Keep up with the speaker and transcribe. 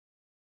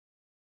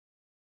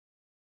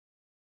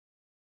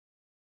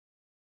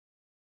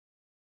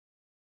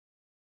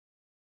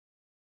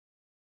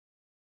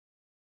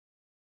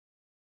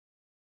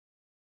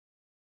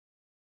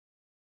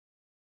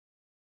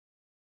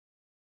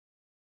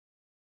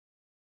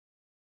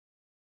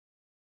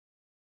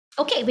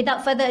Okay,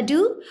 without further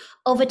ado,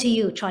 over to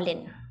you, Chor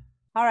Lin.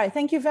 All right,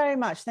 thank you very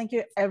much. Thank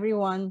you,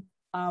 everyone.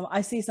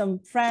 I see some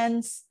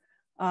friends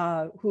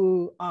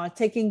who are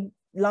taking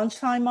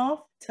lunchtime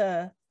off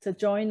to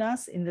join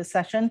us in the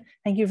session.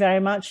 Thank you very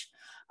much.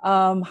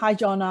 Hi,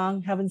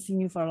 John. Haven't seen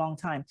you for a long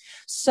time.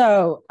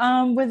 So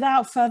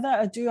without further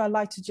ado, I'd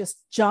like to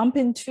just jump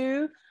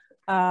into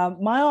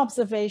my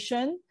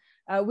observation,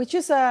 which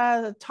is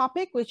a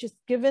topic which is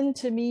given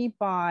to me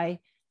by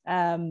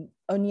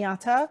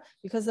Onyata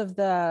because of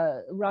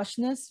the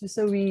rushness.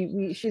 So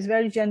she's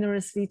very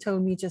generously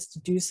told me just to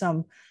do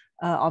some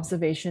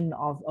observation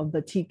of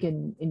batik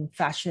in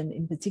fashion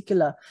in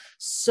particular.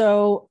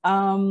 So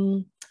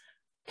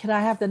can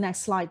I have the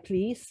next slide,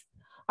 please?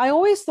 I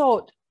always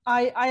thought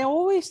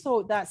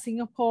that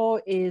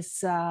Singapore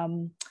is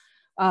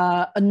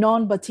a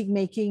non-batik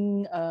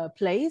making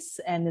place,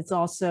 and it's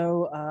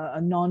also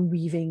a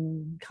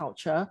non-weaving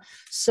culture.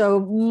 So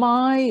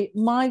my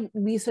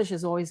research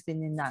has always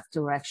been in that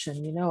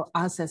direction, you know,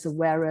 us as a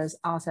wearers,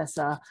 us as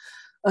a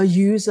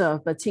user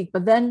of batik.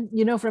 But then,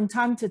 you know, from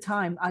time to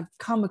time, I've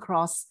come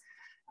across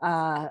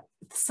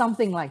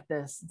something like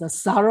this, the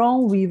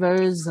sarong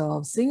weavers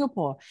of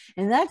Singapore,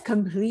 and that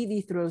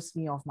completely throws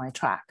me off my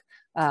track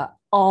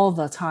all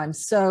the time.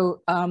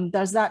 So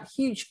there's that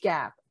huge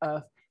gap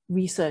of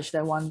research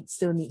that one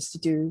still needs to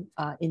do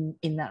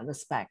in that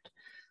respect.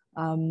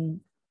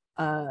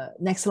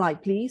 Next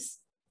slide, please.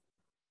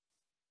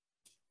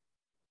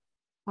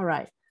 All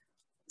right.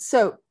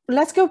 So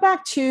let's go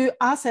back to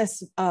us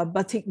as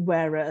batik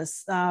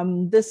wearers.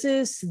 This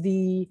is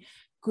the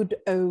good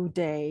old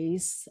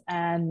days,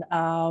 and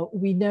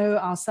we know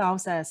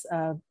ourselves as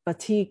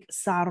batik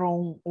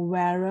sarong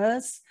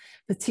wearers,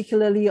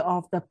 particularly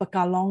of the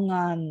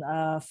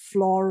Pekalongan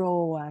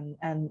floral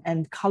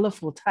and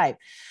colorful type.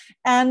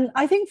 And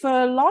I think for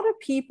a lot of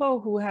people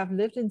who have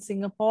lived in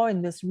Singapore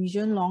in this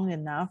region long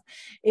enough,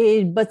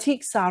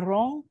 batik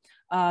sarong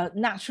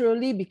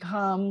naturally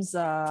becomes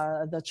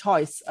the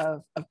choice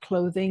of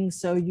clothing.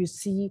 So you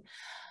see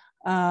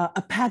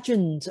a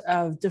pageant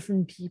of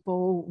different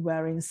people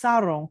wearing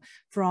sarong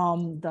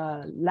from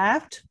the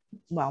left,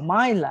 well,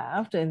 my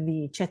left, and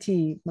the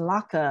Chetty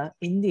Malacca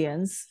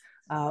Indians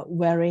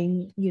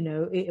wearing, you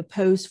know, a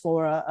pose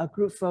for a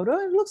group photo.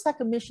 It looks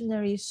like a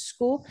missionary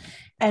school.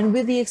 And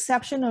with the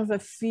exception of a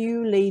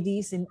few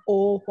ladies in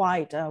all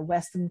white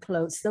Western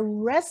clothes, the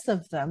rest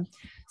of them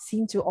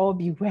seem to all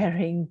be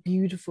wearing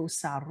beautiful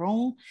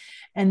sarong.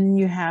 And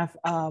you have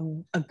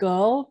a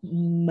girl,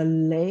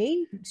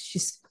 Malay,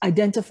 she's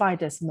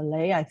identified as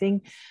Malay. I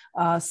think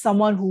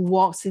someone who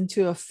walks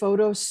into a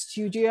photo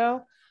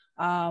studio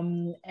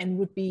and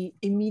would be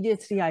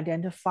immediately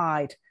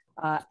identified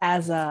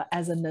as a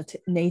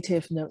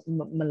native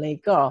Malay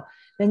girl.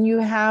 Then you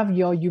have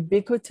your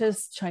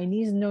ubiquitous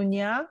Chinese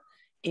Nyonya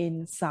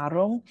in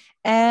sarong,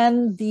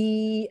 and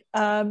the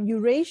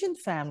Eurasian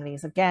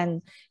families.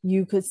 Again,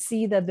 you could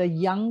see that the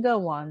younger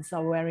ones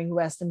are wearing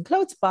Western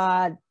clothes,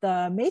 but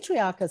the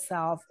matriarch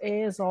herself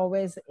is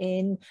always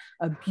in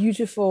a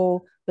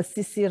beautiful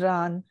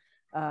basisiran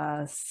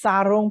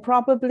sarong,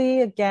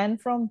 probably again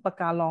from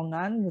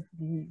Pekalongan, with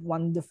the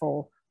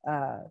wonderful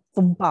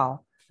tumpao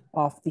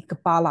of the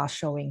kepala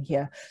showing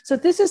here. So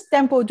this is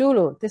tempo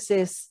dulu. This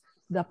is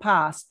the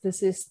past.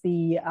 This is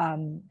the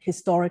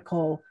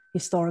historical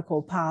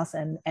past,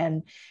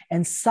 and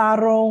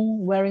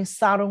sarong, wearing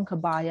sarong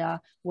kebaya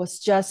was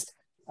just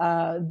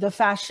the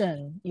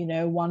fashion, you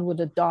know, one would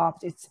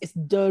adopt. It's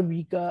de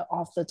rigueur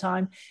of the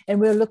time, and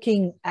we're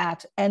looking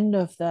at end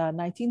of the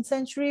 19th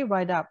century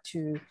right up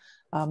to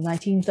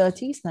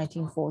 1930s,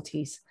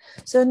 1940s.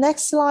 So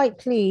next slide,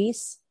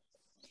 please.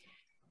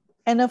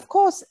 And of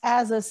course,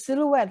 as a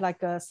silhouette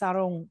like a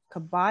sarong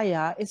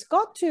kebaya, it's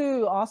got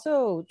to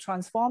also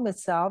transform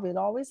itself. It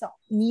always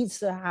needs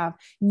to have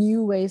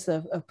new ways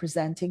of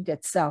presenting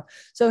itself.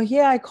 So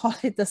here I call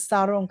it the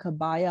sarong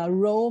kebaya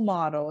role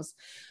models.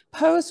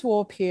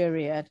 Post-war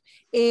period,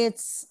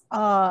 it's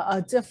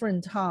a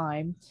different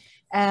time.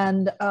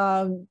 And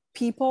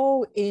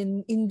people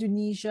in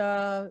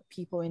Indonesia,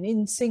 people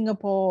in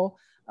Singapore,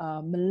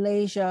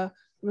 Malaysia,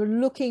 we're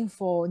looking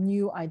for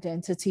new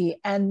identity,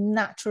 and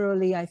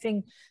naturally, I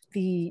think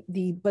the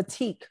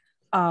batik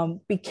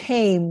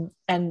became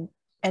an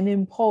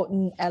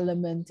important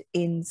element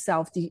in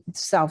self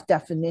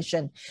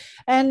definition,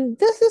 and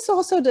this is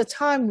also the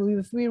time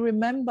we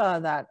remember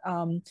that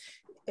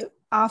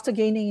after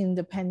gaining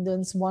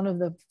independence, one of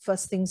the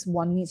first things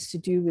one needs to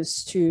do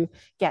is to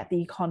get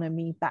the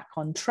economy back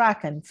on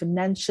track. And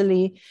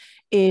financially,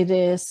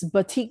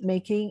 batik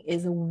making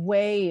is a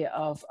way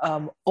of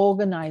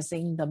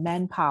organizing the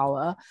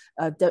manpower,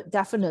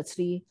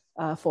 definitely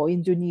for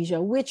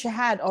Indonesia, which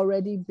had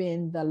already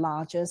been the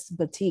largest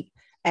batik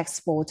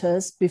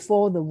exporters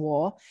before the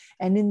war.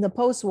 And in the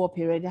post-war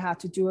period, they had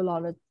to do a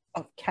lot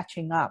of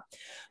catching up.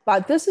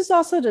 But this is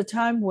also the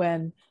time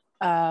when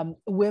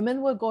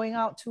women were going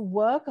out to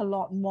work a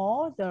lot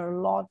more. There are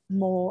a lot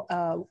more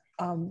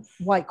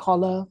white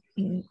collar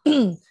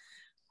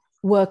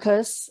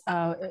workers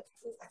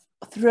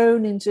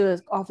thrown into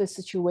an office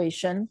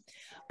situation.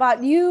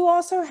 But you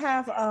also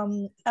have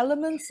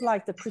elements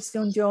like the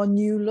Christian Dior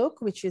new look,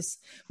 which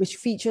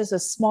features a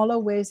smaller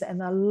waist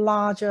and a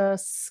larger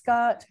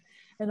skirt.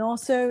 And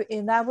also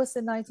that was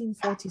in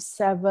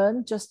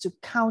 1947, just to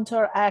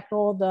counteract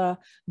all the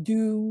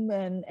doom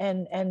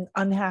and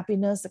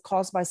unhappiness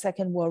caused by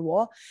Second World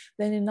War.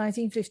 Then in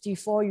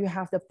 1954, you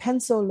have the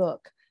pencil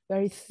look,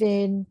 very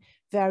thin,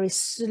 very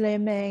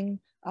slimming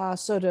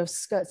sort of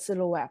skirt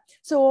silhouette.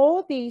 So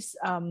all these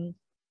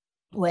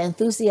were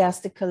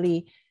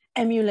enthusiastically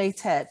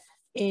emulated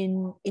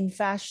in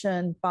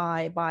fashion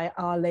by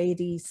our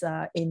ladies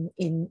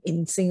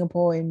in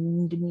Singapore, in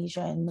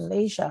Indonesia, and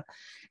Malaysia.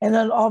 And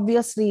then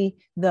obviously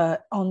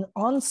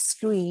on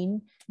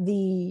screen,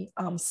 the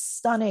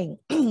stunning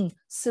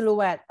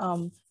silhouette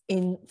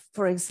in,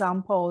 for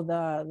example,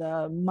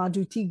 the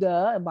Madu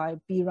Tiga by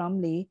B.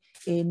 Ramlee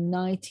in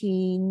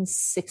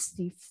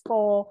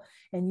 1964,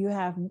 and you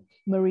have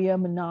Maria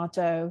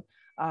Minato,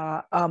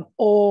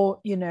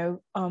 or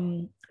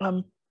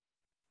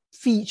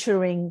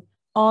featuring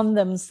on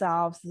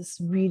themselves this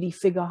really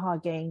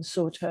figure-hugging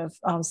sort of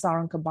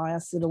sarong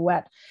kebaya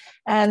silhouette.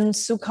 And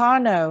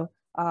Sukarno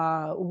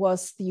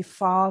was the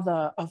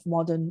father of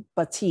modern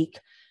batik,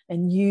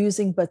 and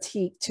using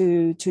batik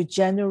to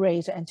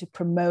generate and to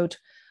promote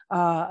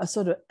a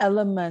sort of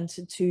element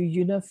to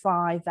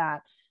unify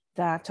that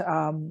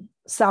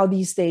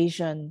Southeast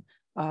Asian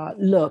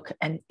look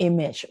and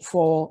image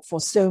for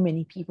so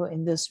many people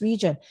in this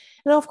region.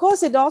 And of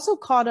course, it also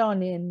caught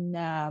on in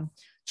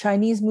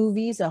Chinese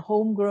movies, a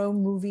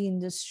homegrown movie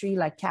industry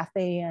like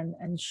Cathay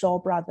and Shaw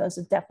Brothers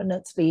are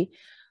definitely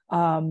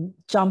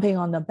jumping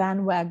on the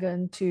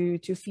bandwagon to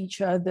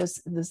feature this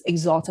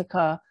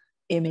exotica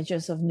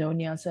images of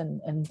nonias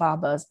and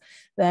babas.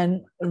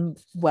 Then,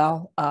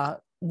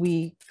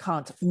 we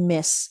can't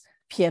miss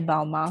Pierre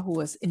Balmain, who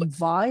was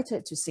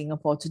invited to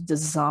Singapore to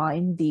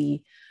design the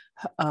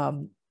air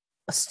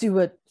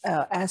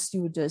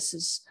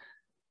stewardesses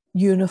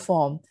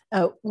uniform.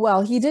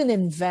 Well, he didn't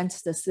invent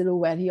the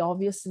silhouette. He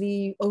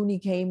obviously only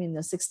came in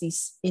the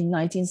 60s, in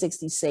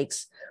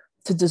 1966,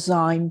 to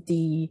design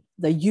the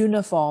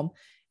uniform,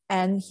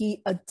 and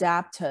he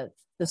adapted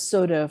the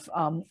sort of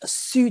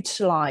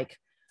suit-like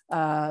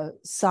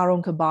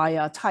sarong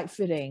kebaya,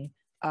 tight-fitting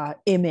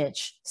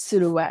image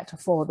silhouette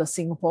for the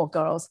Singapore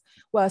girls.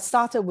 Well, it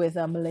started with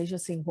Malaysia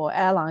Singapore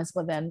Airlines,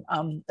 but then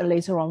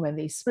later on when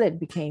they split,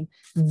 became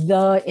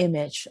the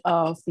image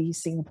of the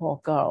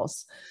Singapore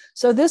girls.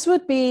 So this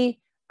would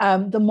be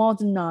the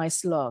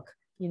modernized look,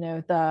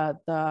 the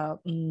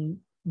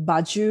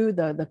baju,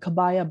 the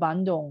kebaya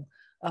bandung,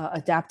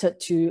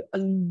 adapted to a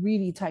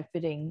really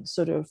tight-fitting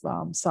sort of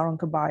sarong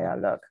kebaya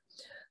look.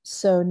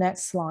 So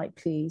next slide,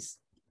 please.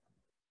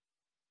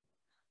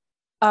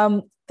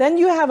 Then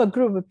you have a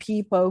group of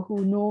people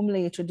who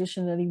normally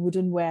traditionally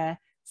wouldn't wear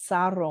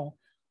sarong.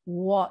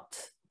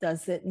 What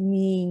does it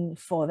mean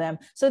for them?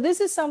 So this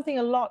is something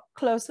a lot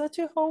closer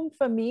to home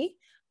for me.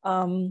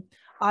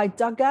 I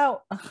dug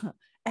out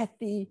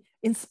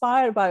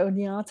inspired by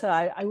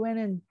Onyata, I went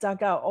and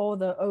dug out all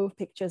the old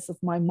pictures of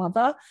my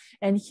mother.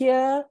 And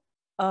here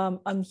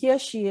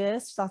she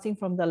is, starting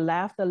from the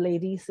left, the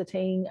lady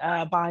sitting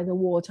by the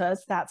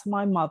waters. That's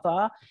my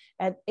mother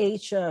at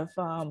age of,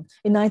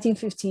 in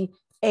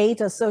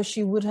 1958 or so,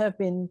 she would have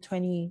been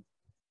 21.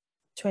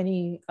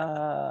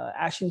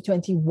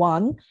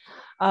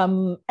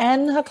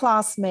 And her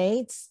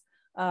classmates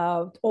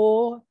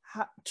all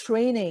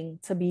training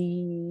to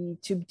be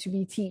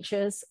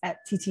teachers at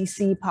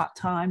TTC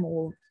part-time,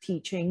 or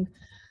teaching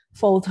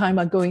full-time,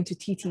 or going to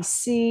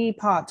TTC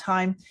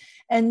part-time.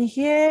 And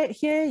here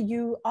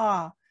you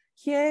are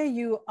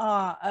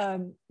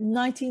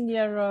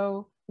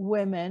 19-year-old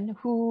women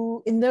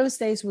who in those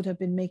days would have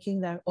been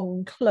making their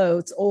own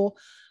clothes or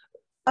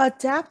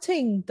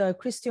adapting the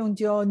Christian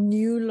Dior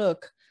new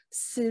look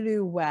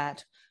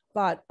silhouette.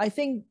 But I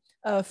think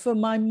for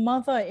my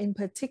mother in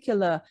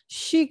particular,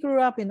 she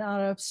grew up in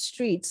Arab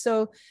Street.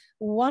 So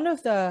one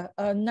of the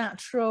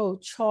natural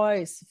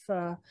choice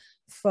for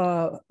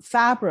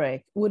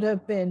fabric would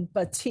have been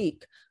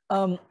batik.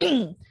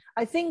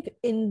 I think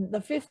in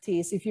the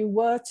 50s, if you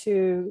were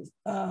to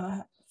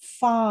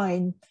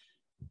find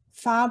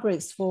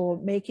fabrics for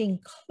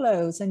making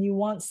clothes and you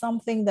want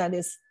something that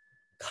is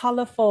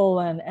colorful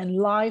and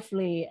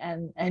lively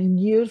and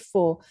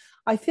youthful,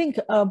 I think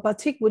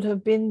batik would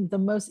have been the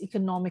most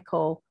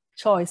economical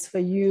choice for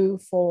you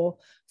for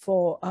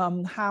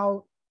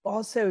how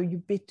also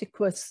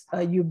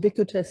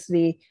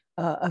ubiquitously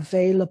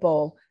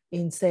available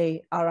in,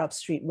 say, Arab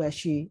Street, where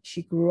she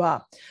grew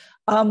up.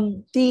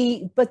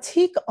 The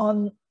batik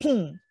on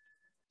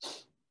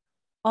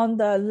on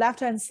the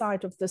left-hand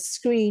side of the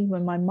screen,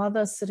 when my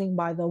mother's sitting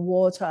by the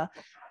water,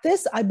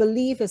 this, I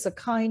believe, is a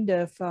kind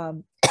of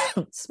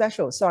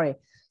special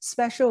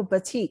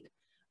batik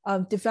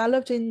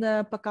developed in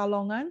the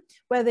Pekalongan,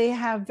 where they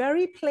have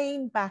very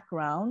plain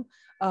background,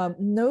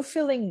 no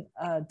filling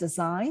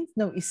design,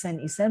 no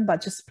isen,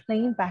 but just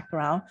plain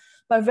background,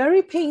 but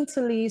very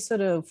painterly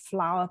sort of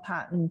flower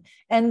pattern.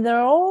 And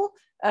they're all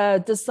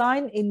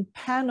designed in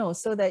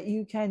panels so that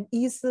you can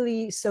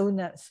easily sew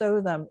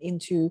them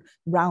into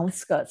round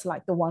skirts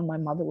like the one my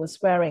mother was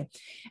wearing.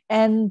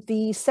 And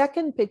the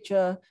second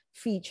picture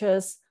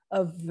features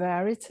a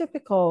very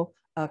typical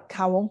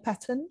kawong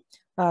pattern,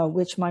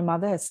 which my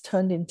mother has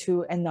turned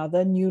into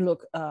another new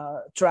look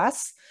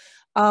dress.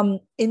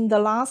 In the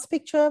last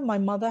picture, my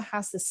mother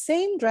has the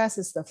same dress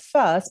as the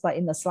first, but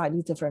in a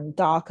slightly different,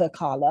 darker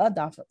color,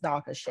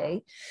 darker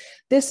shade.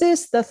 This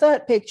is the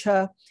third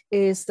picture,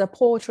 is the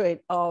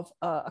portrait of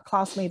a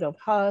classmate of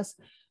hers,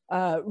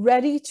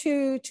 ready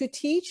to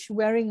teach,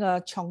 wearing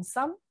a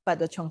cheongsam, but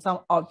the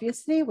cheongsam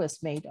obviously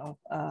was made of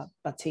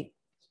batik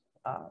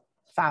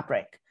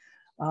fabric.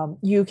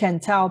 You can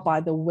tell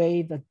by the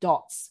way the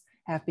dots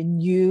have been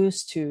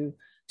used to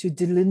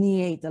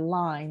delineate the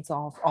lines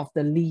of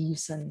the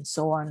leaves and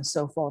so on and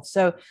so forth.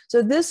 So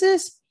this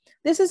is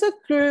a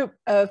group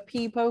of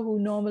people who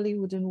normally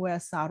wouldn't wear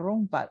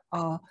sarong, but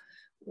are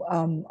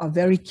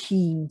very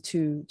keen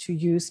to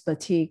use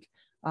batik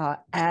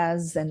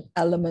as an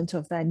element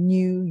of that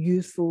new,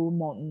 youthful,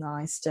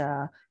 modernized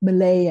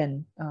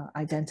Malayan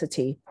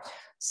identity.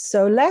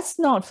 So let's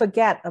not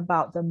forget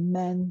about the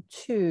men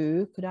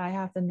too. Could I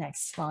have the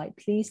next slide,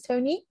 please,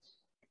 Tony?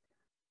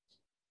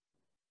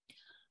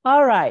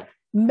 All right.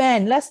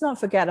 Men, let's not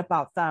forget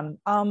about them.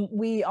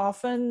 We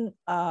often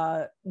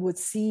would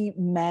see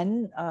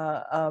men,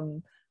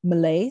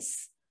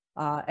 Malays,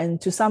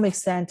 and to some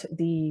extent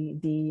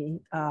the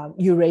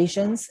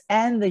Eurasians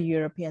and the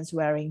Europeans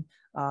wearing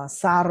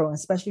sarong,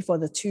 especially for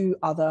the two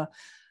other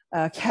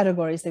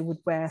categories. They would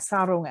wear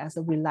sarong as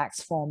a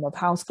relaxed form of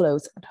house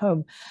clothes at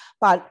home.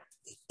 But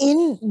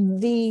in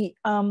the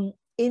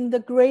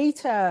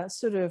greater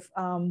sort of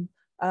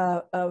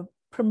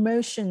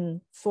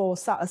promotion for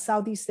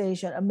Southeast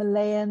Asia, a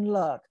Malayan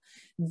look,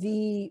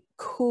 the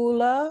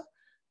cooler,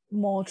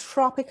 more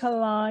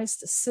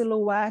tropicalized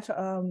silhouette,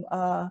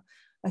 I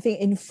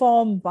think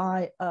informed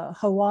by a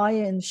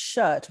Hawaiian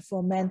shirt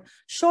for men,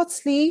 short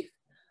sleeve,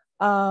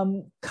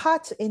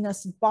 cut in a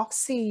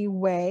boxy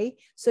way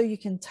so you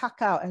can tuck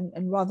out,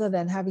 and rather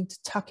than having to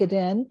tuck it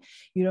in,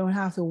 you don't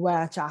have to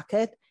wear a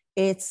jacket.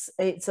 It's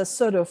a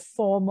sort of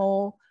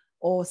formal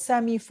or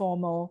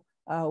semi-formal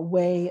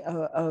way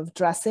of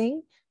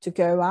dressing to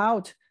go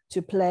out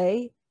to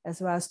play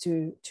as well as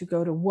to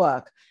go to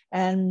work.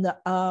 And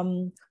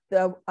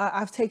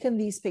I've taken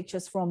these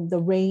pictures from the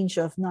range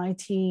of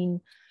late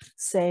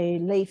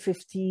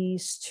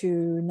 50s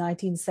to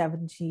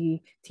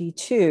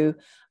 1972.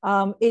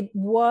 It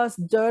was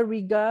de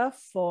rigueur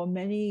for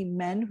many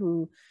men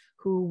who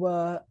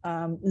were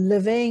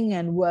living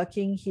and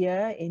working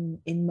here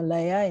in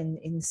Malaya,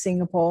 in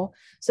Singapore.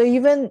 So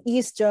even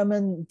East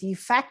German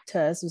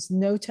defectors was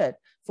noted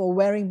for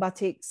wearing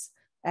batiks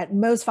at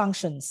most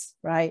functions,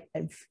 right?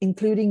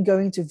 Including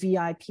going to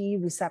VIP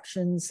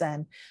receptions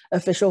and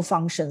official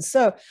functions.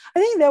 So I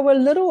think there were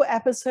little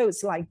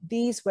episodes like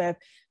these where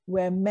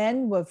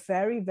men were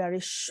very, very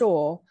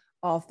sure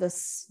of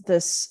this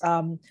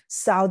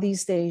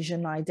Southeast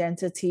Asian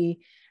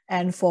identity,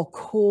 and for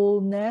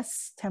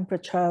coolness,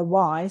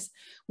 temperature-wise,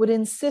 would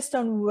insist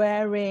on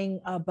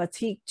wearing a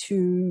batik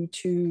to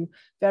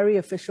very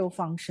official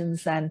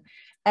functions.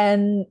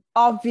 And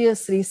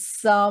obviously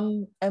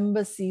some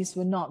embassies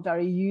were not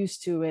very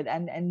used to it,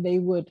 and they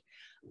would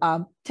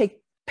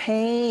take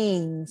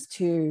pains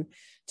to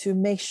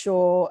make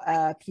sure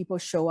people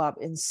show up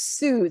in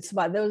suits.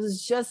 But there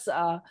was just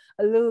a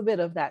little bit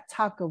of that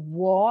tug of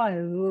war and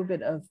a little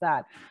bit of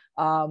that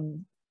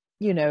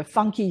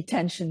funky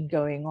tension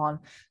going on.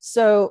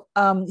 So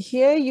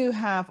here you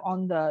have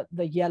on the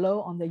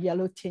yellow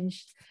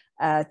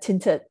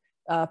tinted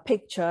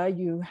picture,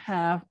 you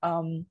have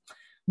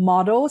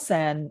models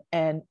and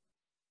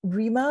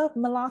Rima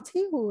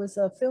Melati, who is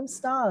a film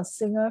star, a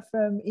singer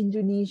from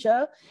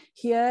Indonesia,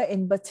 here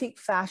in batik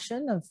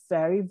fashion, a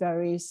very,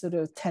 very sort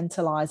of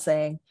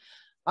tantalizing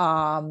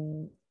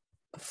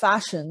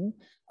fashion,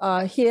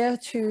 here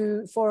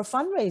for a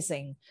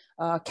fundraising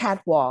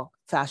catwalk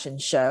fashion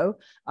show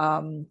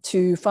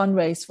to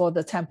fundraise for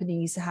the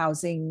Tampines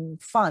Housing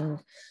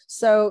Fund.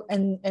 So,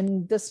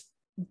 and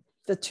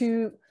the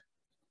two,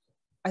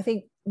 I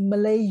think,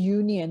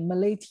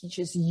 Malay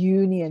Teachers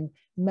Union,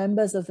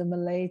 members of the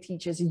Malay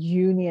Teachers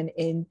Union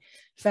in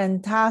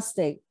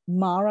fantastic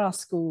Mara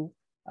School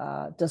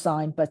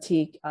design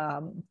batik,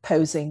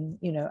 posing,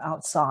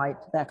 outside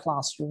their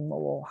classroom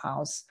or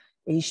house,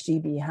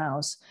 HDB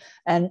house.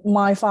 And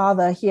my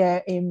father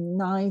here in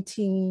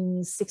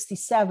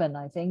 1967,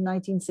 I think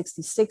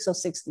 1966 or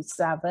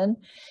 67,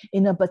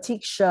 in a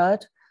batik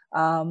shirt,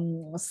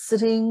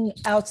 sitting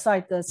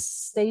outside the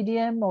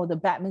stadium or the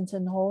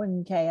badminton hall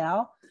in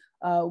KL,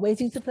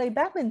 waiting to play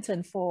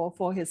badminton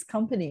for his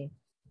company.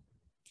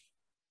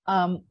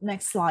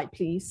 Next slide,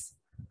 please.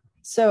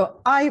 So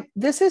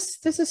this is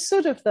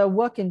sort of the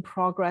work in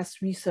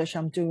progress research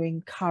I'm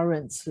doing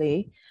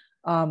currently.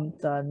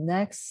 The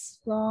next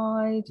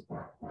slide.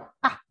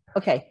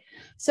 Okay.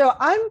 So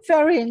I'm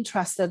very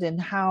interested in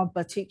how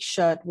batik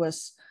shirt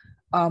was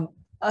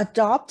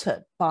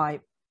adopted by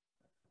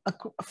a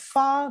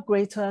far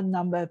greater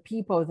number of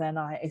people than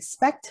I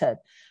expected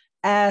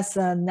as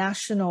a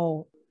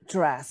national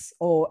dress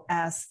or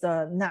as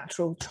the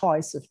natural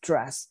choice of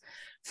dress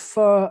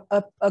for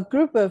a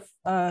group of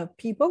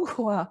people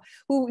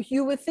who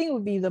you would think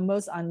would be the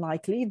most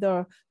unlikely.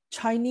 The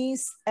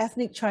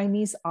ethnic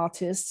Chinese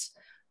artists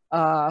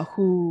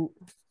who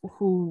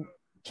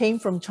came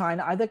from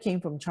China, either came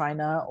from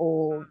China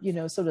or,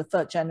 sort of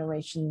third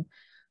generation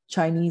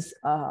Chinese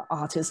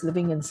artists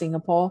living in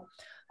Singapore,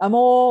 are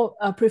more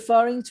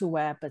preferring to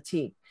wear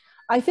batik.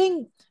 I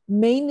think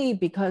mainly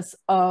because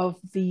of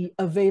the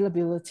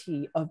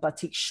availability of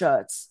batik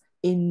shirts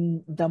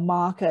in the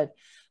market,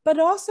 but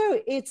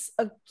also it's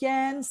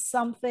again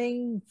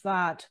something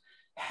that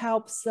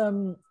helps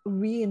them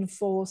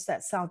reinforce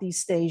that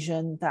Southeast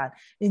Asian, that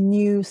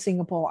new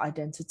Singapore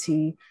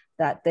identity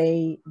that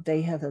they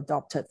have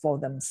adopted for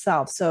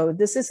themselves. So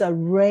this is a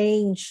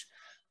range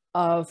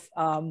of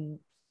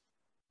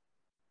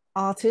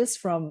artists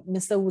from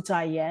Mr. Wu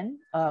Zaiyan,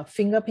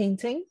 finger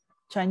painting,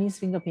 Chinese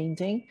finger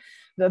painting,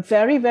 the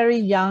very, very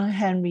young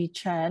Henry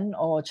Chen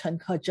or Chen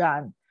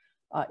Kezhan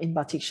in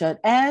batik shirt,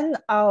 and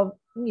our,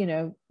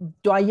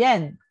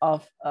 doyen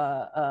of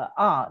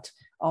art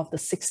of the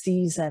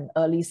 60s and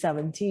early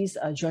 70s,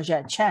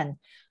 Georgette Chen,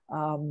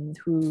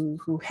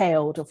 who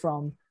hailed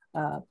from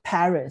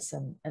Paris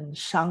and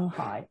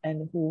Shanghai,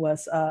 and who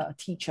was a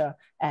teacher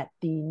at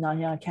the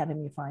Nanyang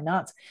Academy of Fine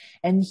Arts.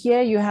 And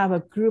here you have a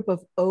group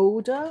of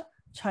older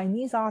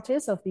Chinese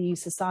artists of the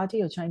Society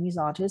of Chinese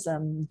Artists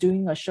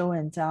doing a show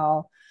and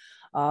tell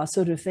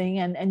sort of thing.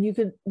 And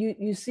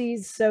you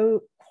see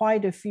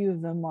quite a few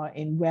of them are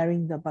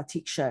wearing the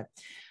batik shirt.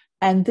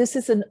 And this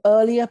is an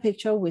earlier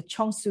picture with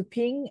Chong Su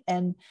Ping,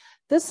 and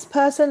this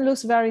person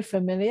looks very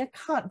familiar.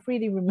 Can't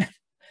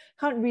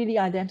really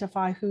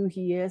identify who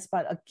he is,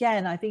 but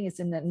again, I think it's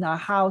in a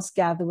house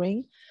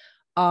gathering.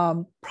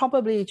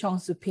 Probably Chong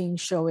Su Ping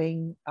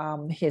showing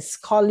his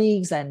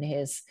colleagues and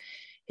his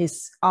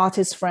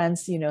artist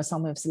friends,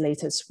 some of his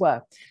latest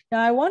work.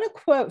 Now, I want to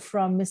quote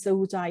from Mr.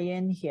 Wu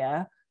Zaiyan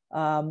here.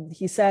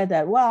 He said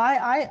that, well,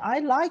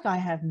 I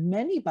have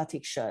many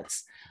batik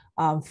shirts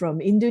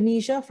from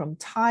Indonesia, from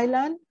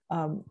Thailand,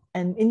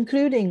 and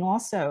including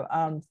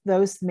also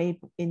those made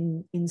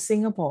in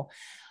Singapore.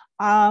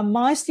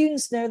 My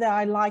students know that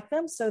I like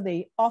them, so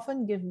they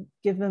often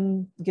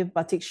give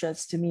batik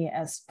shirts to me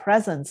as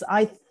presents.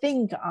 I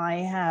think I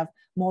have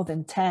more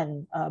than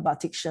 10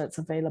 batik shirts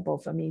available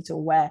for me to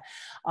wear.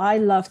 I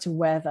love to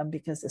wear them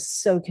because it's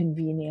so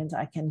convenient.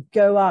 I can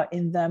go out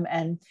in them,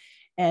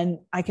 and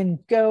I can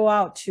go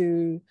out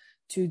to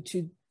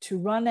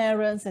run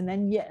errands, and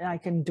then yet I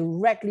can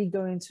directly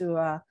go into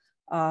a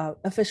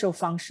official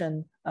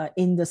function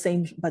in the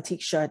same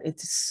batik shirt.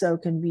 It's so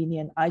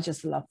convenient. I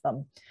just love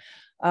them.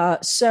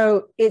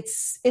 So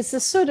it's a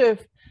sort of,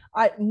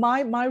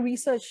 my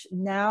research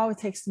now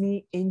takes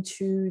me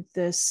into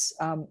this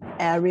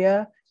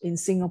area in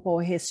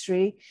Singapore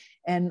history,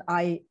 and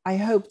I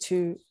hope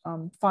to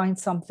find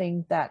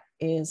something that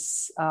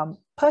is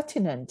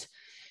pertinent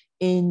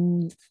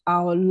in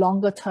our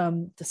longer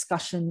term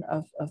discussion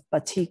of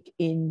batik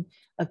in,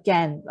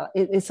 again,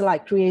 it's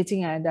like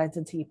creating an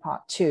identity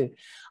part 2.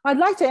 I'd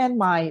like to end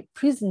my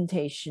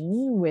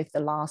presentation with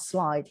the last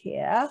slide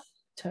here.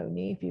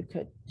 Tony, if you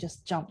could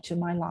just jump to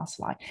my last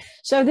slide.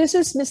 So this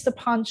is Mr.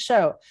 Pan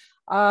Shou.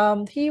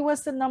 He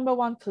was the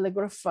 #1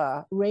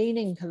 calligrapher,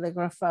 reigning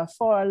calligrapher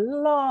for a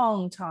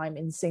long time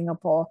in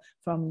Singapore,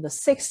 from the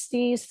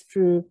 60s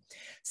through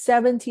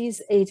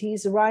 70s,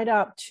 80s, right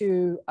up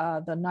to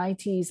the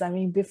 90s. I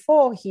mean,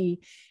 before he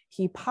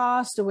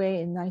passed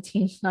away in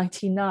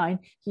 1999,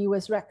 he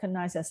was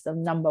recognized as the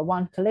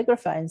 #1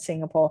 calligrapher in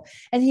Singapore.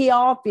 And he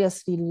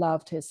obviously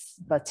loved his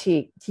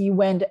batik. He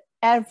went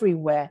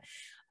everywhere.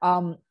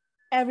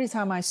 Every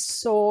time I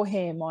saw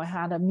him or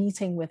had a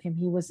meeting with him,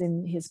 he was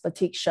in his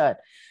batik shirt,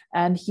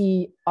 and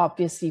he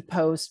obviously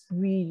posed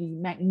really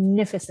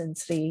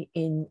magnificently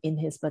in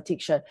his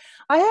batik shirt.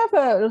 I have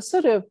a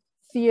sort of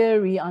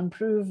theory,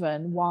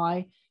 unproven,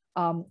 why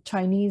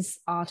Chinese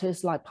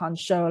artists like Pan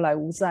Shou, like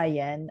Wu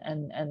Zaiyan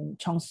and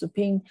Chong Su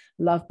Ping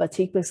love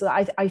batik, because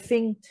I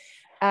think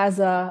as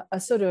a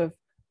sort of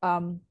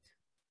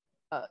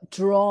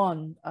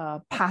drawn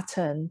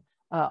pattern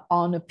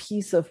on a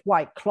piece of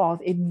white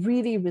cloth, it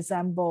really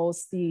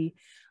resembles the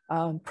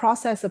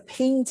process of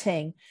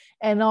painting,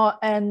 and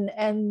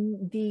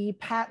the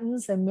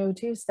patterns and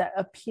motifs that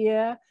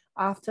appear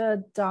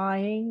after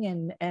dyeing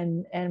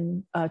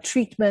and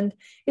treatment.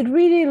 It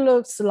really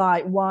looks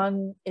like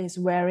one is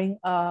wearing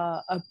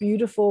a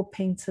beautiful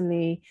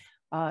painterly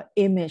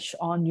image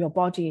on your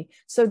body.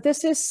 So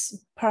this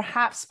is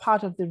perhaps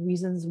part of the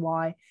reasons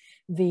why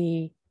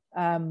the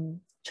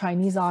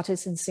Chinese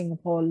artists in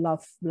Singapore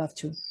love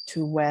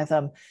to wear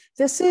them.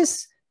 This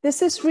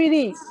is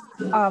really,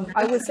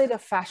 I would say, the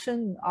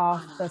fashion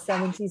of the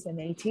 70s and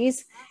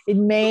 80s. It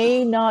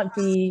may not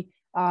be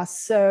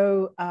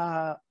so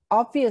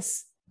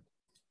obvious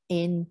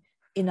in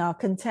our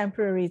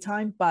contemporary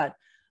time, but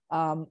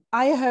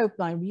I hope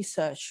my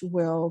research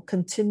will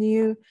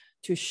continue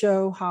to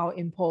show how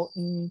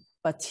important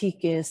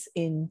batik is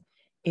in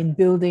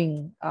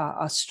building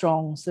a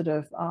strong sort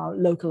of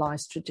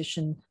localized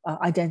tradition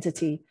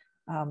identity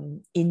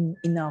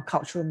in our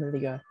cultural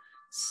milieu.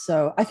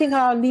 So I think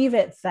I'll leave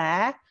it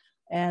there.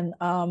 And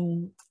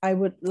I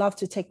would love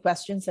to take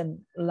questions and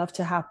love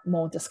to have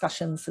more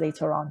discussions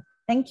later on.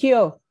 Thank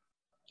you.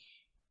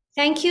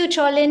 Thank you,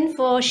 Chor Lin,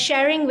 for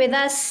sharing with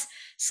us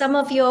some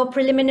of your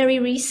preliminary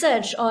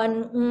research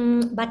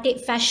on batik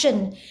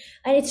fashion.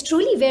 And it's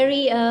truly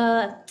very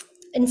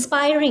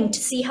inspiring to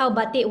see how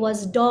batik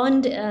was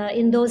donned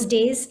in those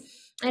days.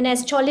 And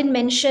as Chor Lin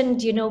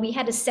mentioned, you know, we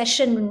had a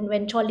session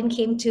when Chor Lin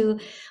came to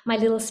my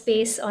little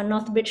space on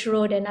North Bridge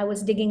Road, and I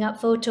was digging up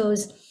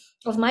photos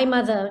of my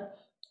mother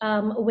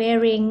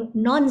wearing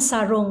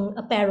non-sarong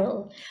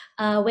apparel,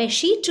 where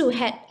she too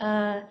had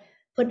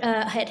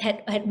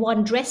had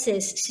worn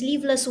dresses,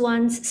 sleeveless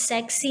ones,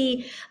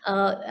 sexy,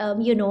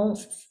 you know,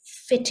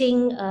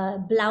 fitting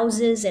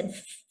blouses and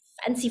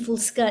fanciful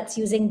skirts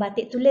using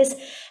batik tulis.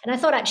 And I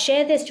thought I'd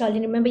share this,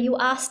 Charlie. Remember, you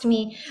asked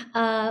me,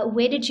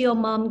 where did your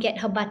mom get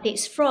her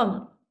batiks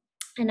from?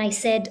 And I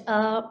said,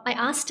 I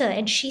asked her,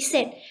 and she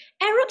said,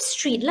 Arab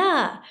Street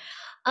lah.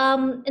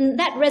 And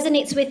that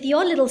resonates with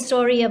your little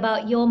story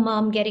about your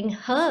mom getting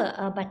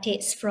her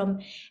batiks from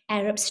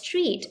Arab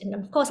Street. And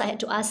of course, I had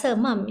to ask her,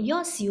 Mom,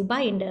 yours you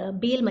buy in the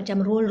bale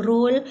macam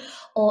roll,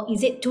 or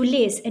is it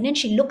tulis? And then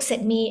she looks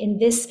at me in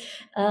this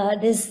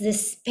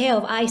pair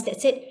of eyes that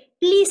said,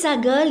 please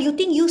girl, you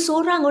think you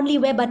seorang only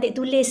wear batik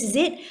tulis, is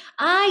it?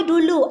 I'm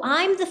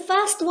the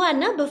first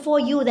one before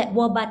you that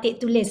wore batik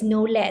tulis,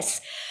 no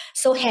less.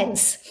 So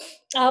hence.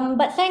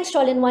 But thanks,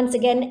 Chor Lin, once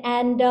again.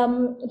 And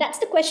that's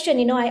the question,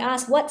 you know, I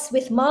asked, what's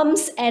with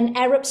mums and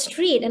Arab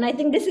Street? And I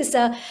think this is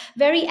a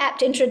very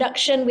apt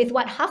introduction with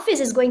what Hafiz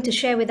is going to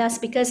share with us,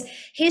 because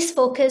his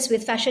focus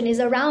with fashion is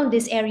around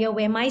this area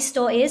where my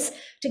store is,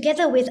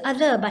 together with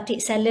other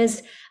batik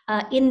sellers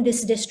in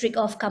this district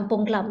of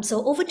Kampong Glam.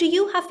 So over to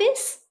you,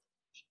 Hafiz.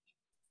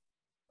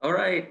 All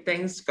right,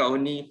 thanks,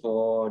 Kauni,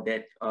 for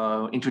that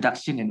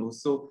introduction, and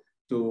also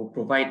to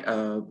provide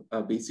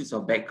a basis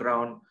of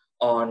background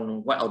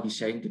on what I'll be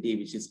sharing today,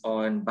 which is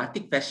on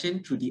batik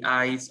fashion through the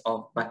eyes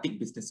of batik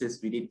businesses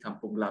within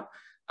Kampong Glam.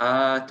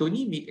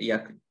 Tony,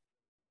 yeah.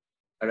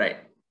 All right.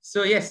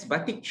 So yes,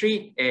 batik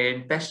trade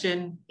and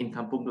fashion in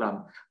Kampong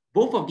Glam.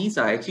 Both of these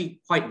are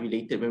actually quite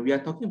related. When we are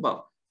talking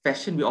about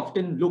fashion, we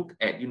often look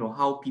at, you know,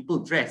 how people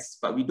dress,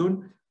 but we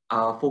don't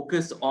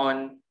focus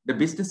on the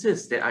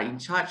businesses that are in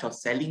charge of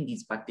selling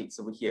these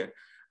batiks over here.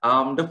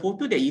 The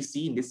photo that you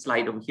see in this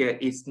slide over here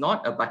is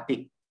not a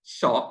batik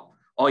shop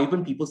or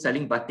even people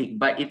selling batik,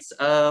 but it's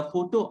a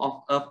photo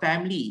of a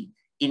family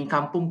in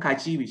Kampung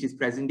Kaji, which is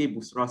present-day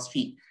Bussorah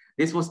Street.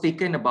 This was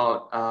taken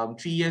about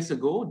 3 years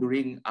ago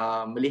during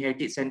Malay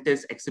Heritage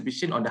Centre's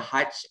exhibition on the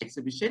Hajj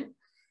exhibition.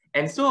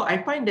 And so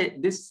I find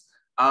that this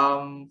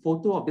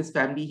photo of this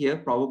family here,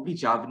 probably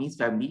Javanese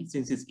family,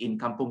 since it's in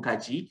Kampung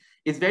Kaji,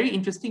 is very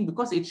interesting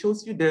because it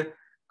shows you the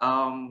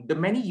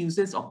many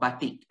uses of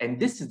batik.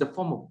 And this is the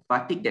form of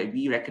batik that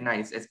we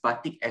recognize as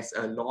batik as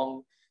a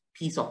long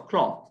piece of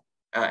cloth.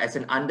 As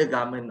an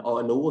undergarment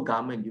or a lower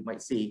garment, you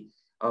might say,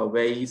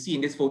 where you see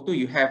in this photo,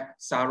 you have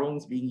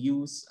sarongs being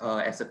used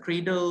as a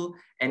cradle,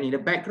 and in the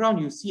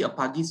background, you see a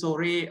pagi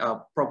sore,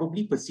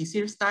 probably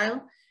pesisir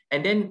style.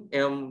 And then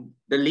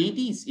the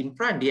ladies in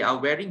front, they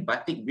are wearing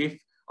batik with,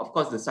 of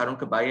course, the sarong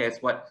kebaya, as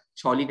what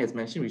Chor Lin has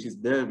mentioned, which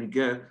is the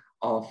rigor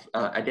of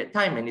at that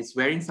time, and it's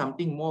wearing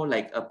something more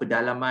like a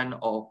pedalaman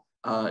or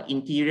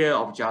interior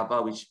of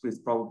Java, which is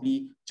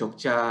probably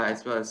Jogja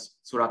as well as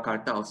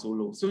Surakarta or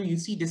Solo. So you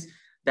see this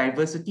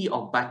diversity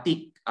of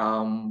batik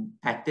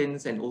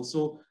patterns and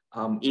also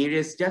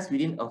areas just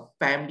within a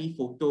family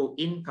photo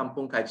in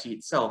Kampung Kaji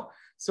itself.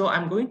 So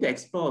I'm going to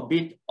explore a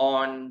bit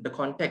on the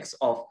context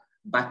of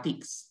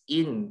batiks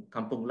in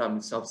Kampong Glam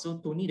itself. So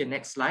Tony, the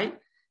next slide.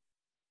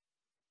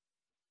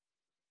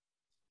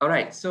 All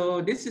right,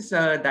 so this is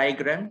a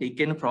diagram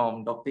taken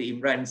from Dr.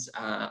 Imran's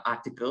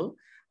article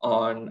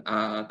on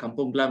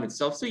Kampong Glam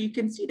itself. So you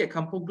can see that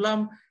Kampong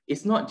Glam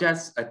is not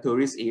just a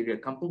tourist area.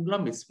 Kampong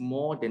Glam is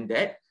more than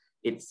that.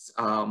 It's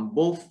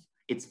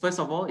first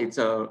of all, it's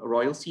a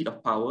royal seat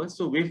of power.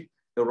 So with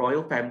the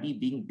royal family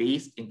being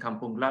based in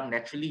Kampong Glam,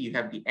 naturally you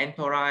have the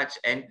entourage,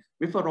 and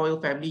with a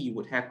royal family, you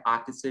would have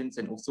artisans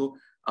and also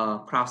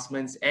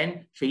craftsmen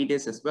and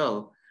traders as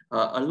well.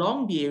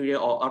 Along the area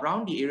or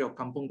around the area of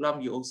Kampong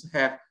Glam, you also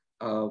have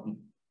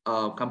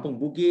Kampong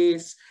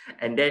Bugis,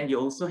 and then you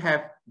also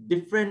have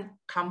different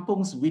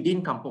kampongs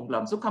within Kampong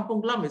Glam. So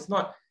Kampong Glam is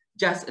not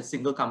just a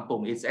single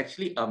kampong. It's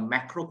actually a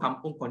macro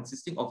kampong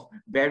consisting of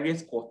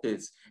various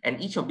quarters, and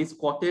each of these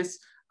quarters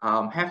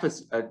have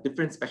a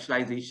different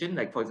specialization.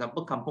 Like for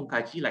example, Kampong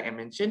Kaji, like I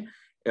mentioned,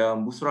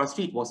 Bussorah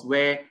Street was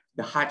where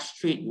the Hajj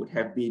trade would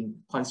have been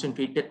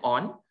concentrated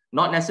on,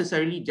 not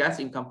necessarily just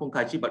in Kampong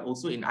Kaji, but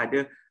also in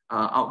other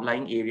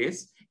outlying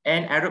areas.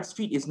 And Arab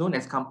Street is known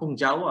as Kampong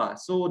Jawa.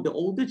 So the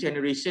older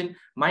generation,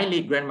 my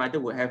late grandmother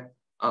would have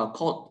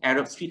called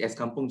Arab Street as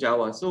Kampong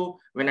Jawa. So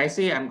when I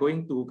say I'm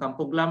going to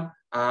Kampong Glam,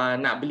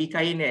 nak beli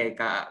kain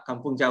kat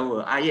Kampong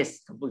Jawa. Yes,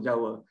 Kampong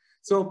Jawa.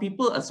 So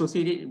people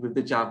associate it with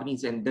the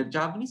Javanese, and the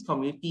Javanese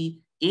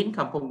community in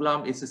Kampong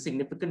Glam is a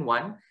significant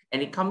one,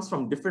 and it comes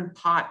from different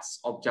parts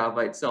of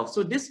Java itself.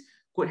 So this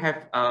could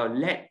have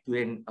led to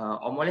an,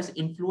 or more or less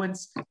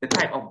influenced the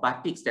type of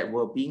batiks that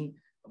were being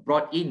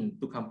brought in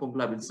to Kampong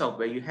Glam itself,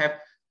 where you have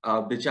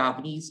the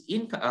Javanese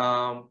in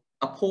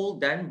a poll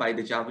done by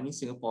the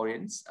Javanese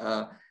Singaporeans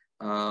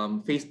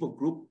Facebook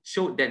group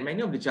showed that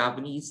many of the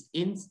Javanese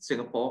in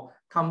Singapore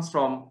comes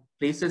from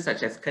places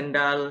such as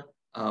Kendal,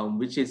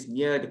 which is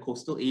near the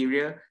coastal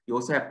area. You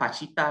also have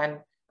Pacitan,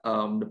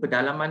 the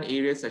pedalaman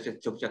areas such as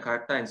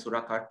Yogyakarta and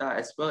Surakarta,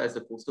 as well as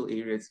the coastal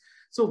areas.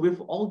 So with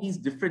all these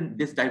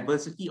this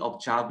diversity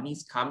of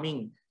Javanese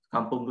coming to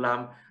Kampong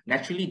Glam,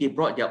 naturally they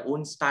brought their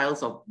own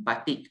styles of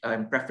batik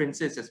and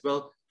preferences as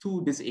well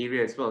to this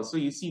area as well. So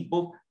you see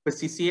both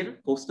pesisir,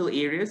 coastal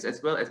areas,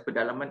 as well as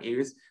pedalaman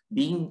areas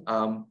being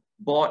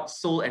bought,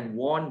 sold, and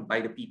worn by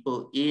the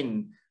people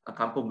in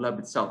Kampong Glam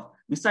itself.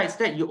 Besides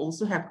that, you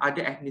also have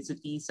other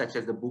ethnicities such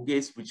as the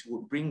Bugis, which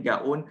would bring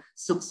their own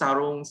silk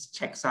sarongs,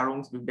 check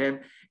sarongs with them,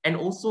 and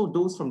also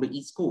those from the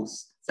East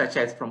Coast, such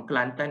as from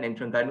Kelantan and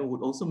Terengganu,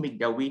 would also make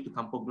their way to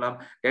Kampong Glam.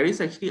 There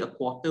is actually a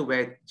quarter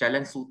where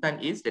Jalan Sultan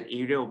is, that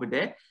area over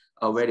there,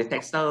 where the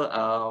textile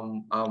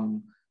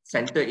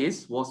center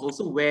was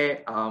also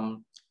where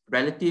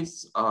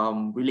relatives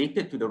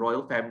related to the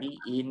royal family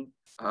in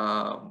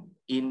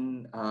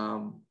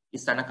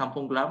Istana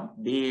Kampong Glam,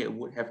 they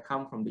would have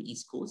come from the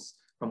East Coast,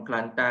 from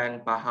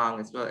Kelantan, Pahang,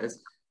 as well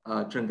as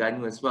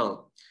Terengganu as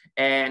well.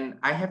 And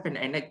I have an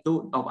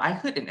anecdote, I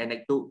heard an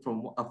anecdote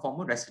from a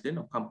former resident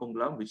of Kampong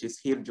Glam, which is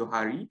Hir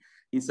Johari.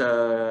 He's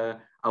our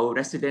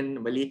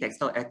resident Malay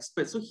textile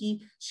expert. So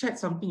he shared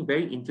something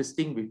very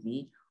interesting with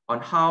me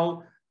on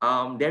how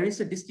there is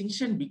a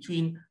distinction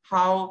between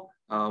how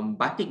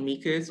batik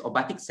makers or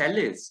batik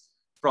sellers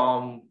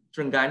from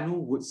Terengganu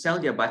would sell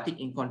their batik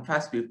in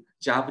contrast with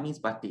Javanese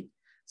batik.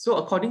 So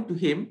according to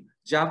him,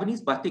 Javanese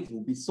batik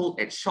will be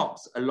sold at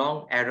shops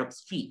along Arab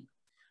Street,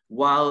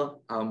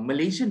 while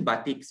Malaysian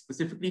batik,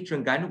 specifically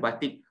Terengganu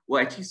batik,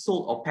 were actually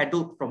sold or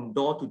peddled from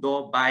door to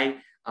door by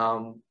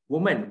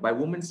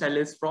women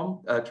sellers from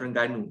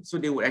Terengganu. So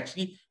they would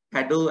actually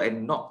peddle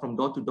and knock from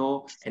door to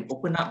door and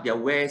open up their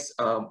wares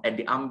at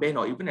the armband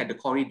or even at the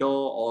corridor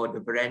or the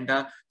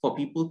veranda for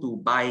people to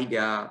buy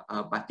their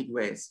batik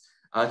wares.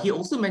 He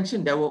also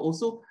mentioned there were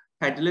also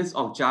peddlers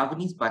of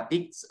Javanese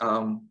batiks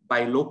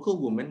by local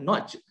women,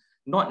 not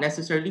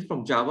necessarily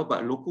from Java,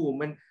 but local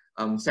women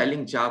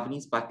selling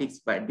Javanese batiks,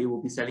 but they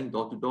will be selling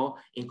door to door,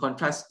 in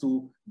contrast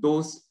to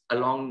those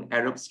along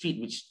Arab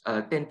Street, which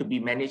tend to be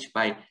managed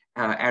by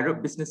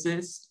Arab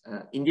businesses,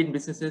 Indian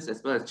businesses,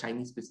 as well as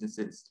Chinese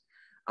businesses.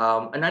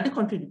 Another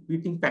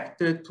contributing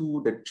factor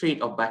to the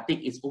trade of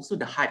batik is also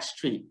the Hajj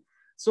trade.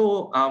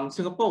 So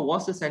Singapore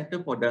was a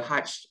center for the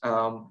Hajj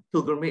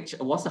pilgrimage,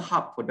 was a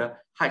hub for the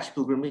Hajj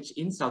pilgrimage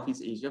in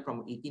Southeast Asia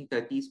from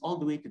 1830s all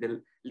the way to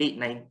the late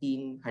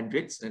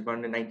 1900s,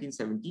 around the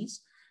 1970s.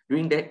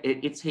 During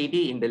its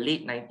heyday in the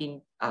late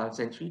 19th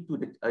century to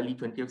the early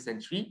 20th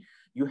century,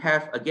 you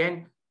have,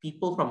 again,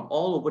 people from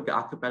all over the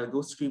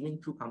archipelago streaming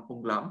through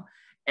Kampong Glam.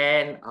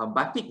 And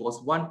batik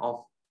was one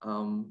of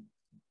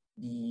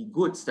the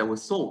goods that were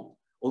sold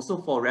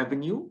also for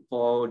revenue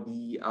for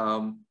the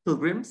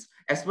pilgrims,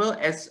 as well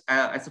as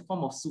a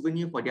form of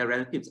souvenir for their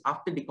relatives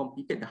after they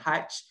completed the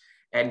Hajj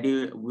and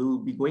they will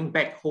be going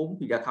back home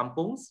to their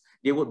kampongs.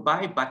 They would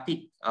buy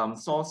batik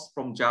sourced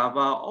from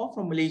Java or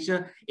from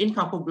Malaysia in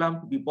Kampong Glam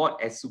to be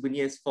bought as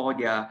souvenirs for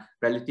their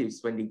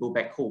relatives when they go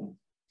back home.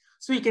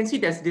 So you can see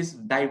there's this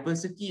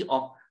diversity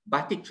of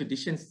batik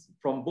traditions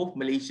from both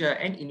Malaysia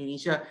and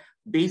Indonesia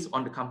based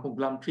on the Kampong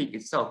Glam trade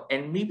itself.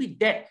 And maybe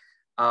that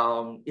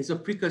is a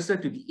precursor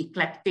to the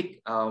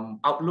eclectic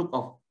outlook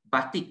of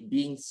batik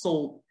being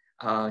sold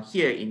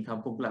here in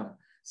Kampong Glam.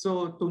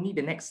 So Tony,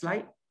 the next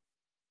slide.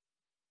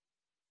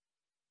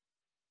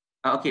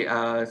 Okay,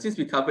 since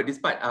we covered this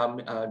part,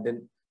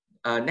 the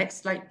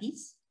next slide,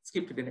 please.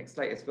 Skip to the next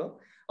slide as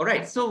well. All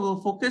right, so we'll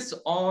focus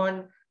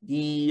on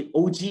the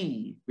OG,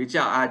 which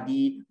are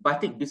the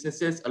batik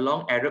businesses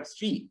along Arab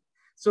Street.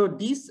 So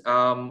these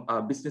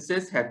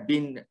businesses have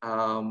been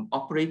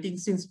operating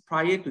since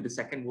prior to the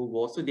Second World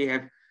War. So they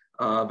have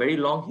a very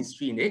long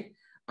history in it.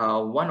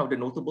 One of the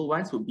notable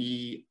ones would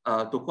be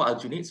Toko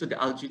Al-Junaid. So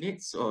the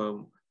Al-Junaids,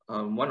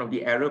 one of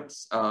the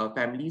Arabs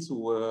families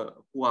who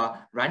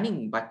are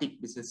running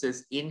batik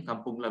businesses in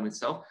Kampong Glam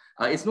itself.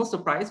 It's no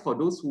surprise for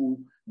those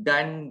who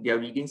done their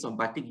readings on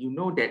batik, you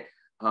know that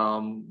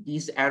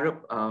these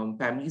Arab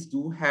families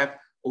do have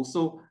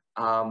also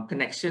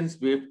connections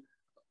with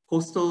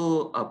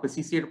coastal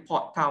pesisir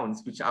port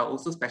towns, which are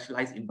also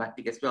specialized in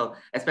batik as well,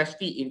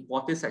 especially in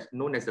quarters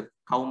known as the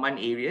Kauman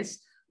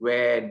areas,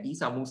 where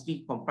these are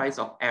mostly comprised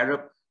of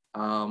Arab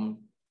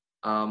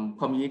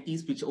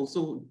communities which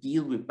also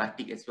deal with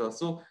batik as well.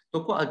 So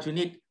Toko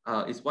Al-Junaid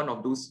is one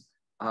of those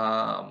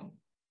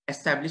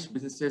established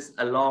businesses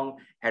along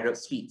Arab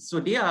Street. So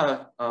they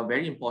are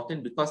very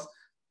important because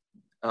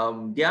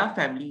their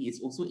family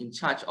is also in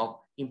charge of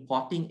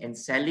importing and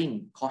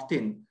selling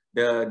cotton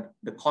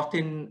the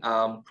cotton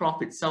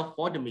cloth itself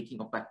for the making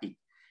of batik.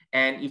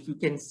 And if you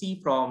can see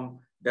from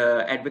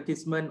the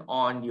advertisement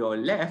on your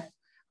left,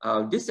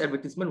 this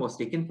advertisement was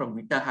taken from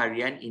Rita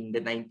Harian in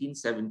the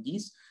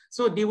 1970s.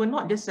 So they were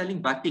not just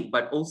selling batik,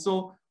 but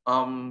also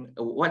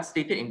what's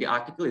stated in the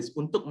article is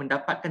untuk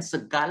mendapatkan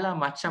segala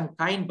macam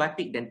kain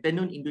batik dan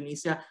tenun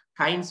Indonesia,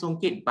 kain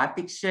songket,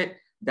 batik shirt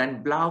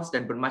dan blouse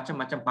dan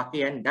bermacam-macam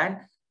pakaian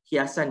dan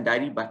hiasan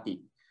dari batik.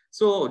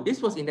 So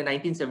this was in the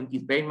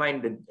 1970s. Bear in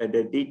mind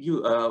the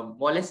debut,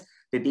 more or less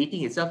the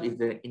dating itself is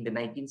in the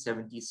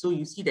 1970s. So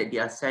you see that they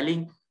are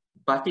selling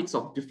batiks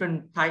of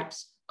different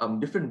types,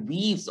 different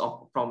weaves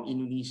from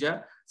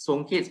Indonesia.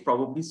 Songkets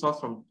probably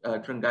sourced from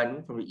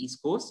Terengganu, from the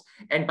East Coast,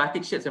 and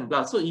batik shirts and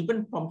blouse. So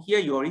even from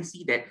here, you already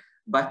see that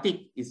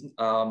batik is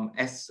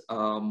as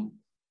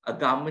a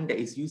garment that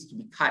is used to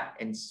be cut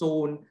and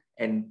sewn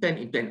and turned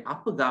into an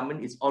upper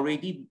garment, is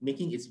already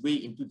making its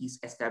way into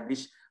these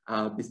established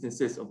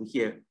businesses over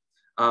here.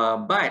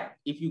 But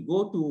if you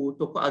go to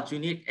Toko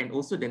Aljunied and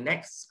also the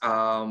next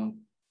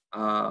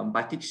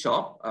batik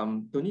shop,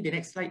 Tony, the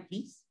next slide,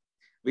 please,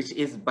 which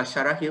is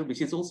Bashara Hill,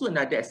 which is also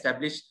another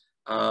established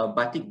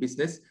batik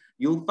business,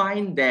 you'll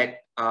find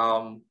that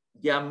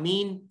their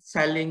main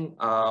selling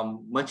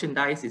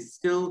merchandise is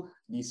still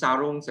the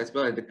sarongs as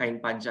well as the kain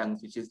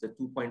panjangs, which is the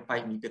 2.5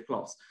 meter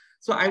cloths.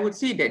 So I would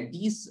say that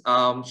these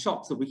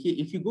shops over here,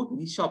 if you go to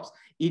these shops,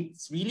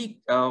 it's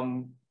really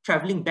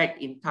traveling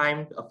back in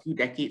time a few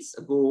decades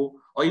ago,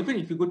 or even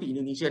if you go to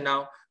Indonesia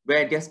now,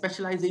 where their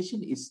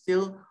specialization is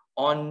still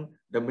on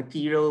the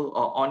material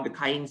or on the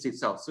kains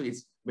itself. So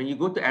it's when you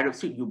go to Arab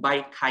Street, you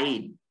buy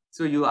kain.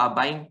 So you are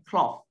buying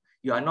cloth.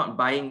 You are not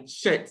buying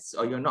shirts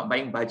or you're not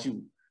buying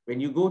baju.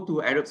 When you go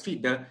to Arab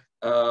Street,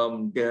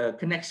 the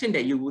connection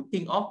that you would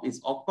think of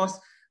is, of course,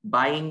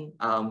 buying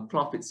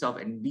cloth itself.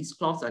 And these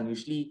cloths are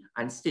usually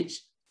unstitched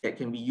that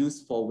can be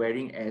used for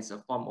wearing as a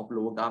form of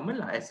lower garment,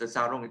 as a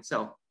sarong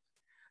itself.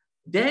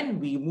 Then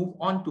we move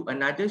on to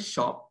another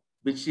shop,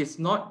 which is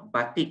not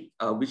batik,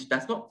 which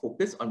does not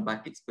focus on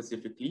batik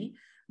specifically,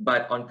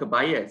 but on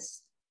kebayas.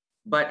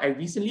 But I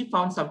recently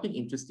found something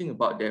interesting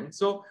about them.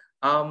 So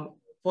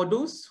for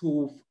those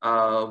who've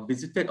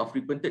visited or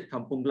frequented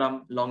Kampung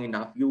Glam long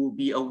enough, you will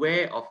be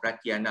aware of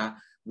Ratiana,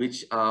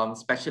 which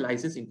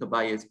specializes in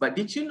kebayas. But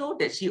did you know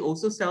that she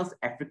also sells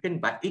African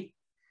batik?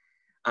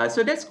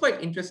 So that's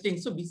quite interesting.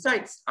 So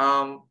besides,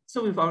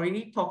 so we've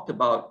already talked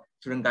about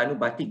Terengganu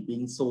batik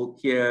being sold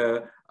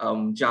here,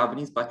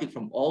 Javanese batik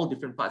from all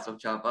different parts of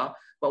Java.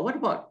 But what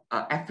about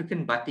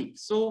African batik?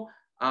 So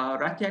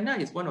Ratiana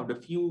is one of the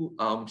few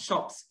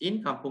shops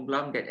in Kampung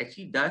Glam that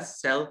actually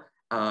does sell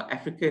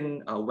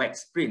African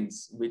wax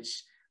prints,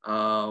 which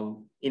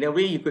in a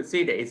way you could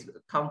say that it's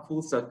come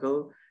full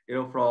circle, you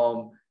know,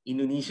 from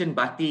Indonesian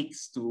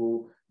batiks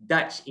to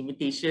Dutch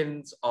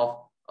imitations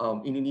of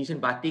Indonesian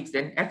batiks,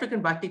 then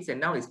African batiks,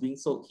 and now it's being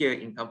sold here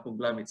in Kampung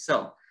Glam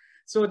itself.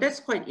 So that's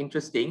quite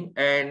interesting.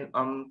 And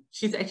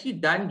she's actually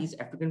done these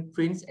African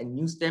prints and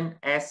used them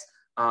as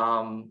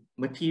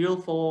material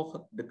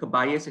for the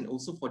kebayas and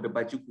also for the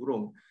baju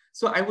kurung.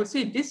 So I would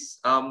say this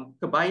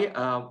kebaya,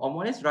 or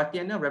more or less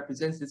Ratiana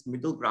represents this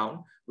middle ground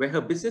where her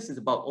business is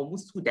about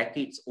almost 2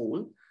 decades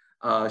old.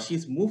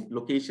 She's moved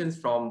locations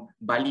from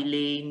Bali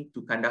Lane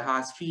to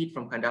Kandahar Street.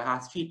 From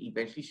Kandahar Street,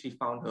 eventually she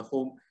found her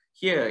home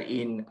here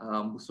in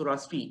Busura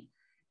Street.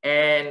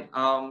 And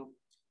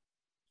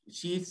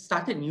she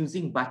started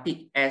using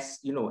batik as,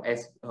 you know,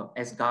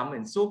 as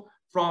garments. So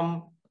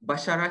from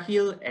Bashara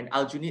Hill and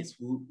Aljunied,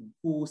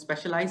 who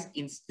specialize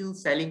in still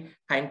selling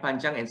kain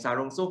panjang and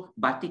sarong, so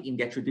batik in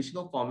their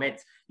traditional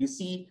formats, you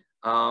see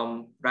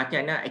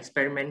Ratiana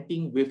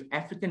experimenting with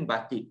African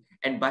batik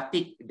and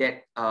batik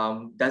that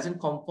doesn't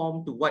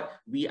conform to what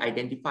we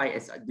identify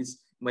as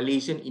this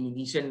Malaysian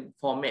Indonesian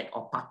format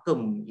or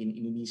pakem in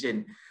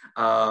Indonesian,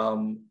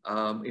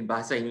 in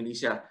Bahasa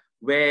Indonesia,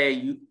 where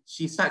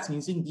she starts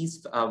using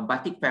these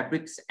batik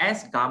fabrics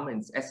as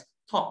garments, as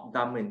top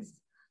garments.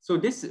 So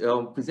this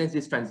presents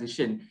this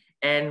transition.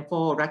 And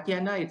for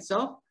Ratiana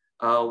itself,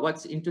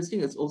 what's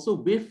interesting is also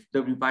with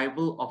the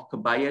revival of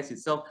kebayas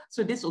itself.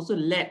 So this also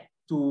led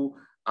to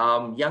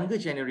younger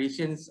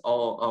generations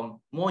or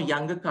more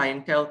younger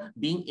clientele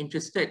being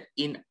interested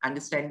in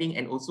understanding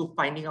and also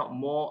finding out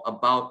more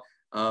about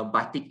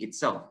batik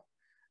itself.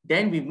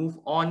 Then we move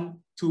on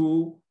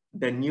to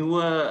the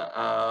newer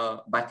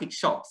batik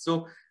shops.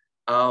 So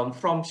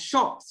from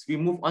shops, we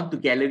move on to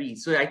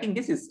galleries. So I think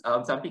this is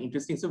something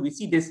interesting. So we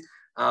see this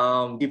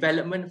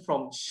development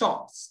from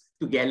shops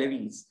to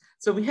galleries.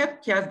 So we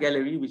have Kia's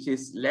Gallery, which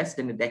is less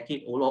than a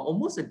decade old or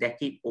almost a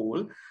decade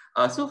old.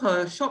 So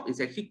her shop is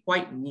actually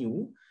quite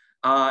new.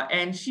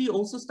 And she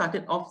also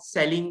started off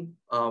selling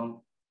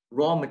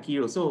raw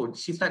materials. So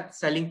she started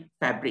selling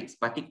fabrics,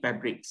 batik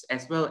fabrics,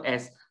 as well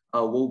as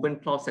woven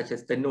cloths such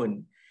as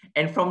tenun.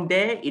 And from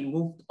there, it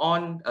moved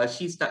on.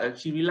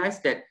 She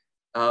realized that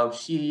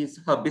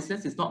her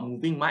business is not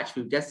moving much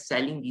with just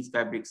selling these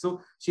fabrics.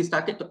 So she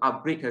started to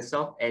upgrade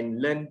herself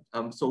and learn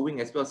sewing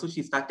as well. So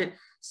she started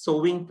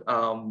sewing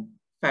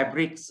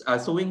fabrics,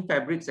 sewing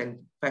fabrics and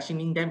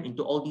fashioning them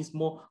into all these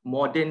more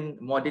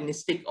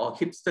modernistic or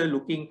hipster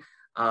looking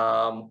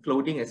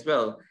clothing as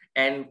well.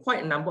 And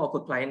quite a number of the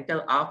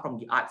clientele are from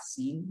the art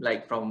scene,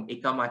 like from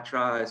Eka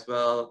Matra as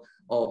well,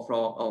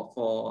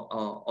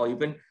 or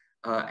even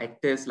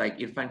actors like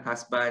Irfan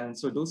Kasban.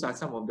 So those are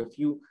some of the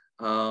few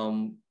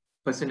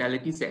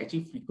personalities that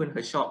actually frequent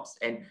her shops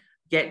and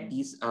get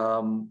these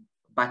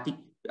batik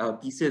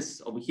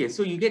pieces over here.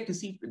 So you get to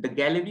see the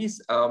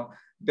galleries.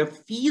 The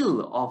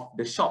feel of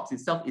the shops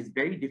itself is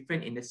very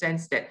different in the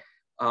sense that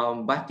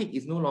batik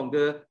is no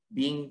longer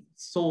being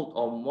sold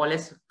or more or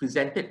less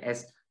presented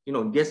as, you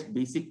know, just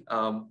basic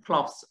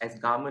cloths as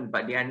garment,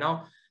 but they are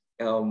now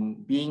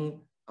being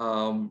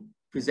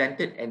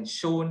presented and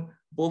shown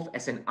both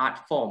as an art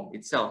form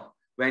itself,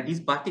 where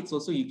these batiks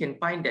also, you can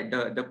find that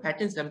the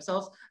patterns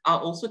themselves are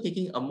also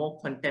taking a more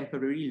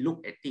contemporary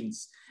look at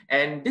things.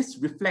 And this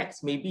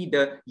reflects maybe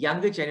the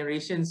younger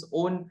generation's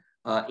own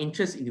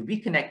interest in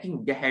reconnecting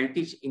with their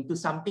heritage into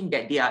something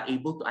that they are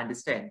able to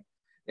understand.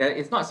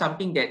 It's not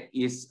something that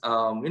is,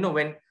 you know,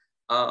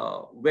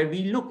 when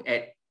we look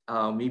at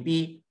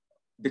maybe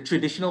the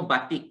traditional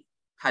batik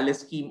color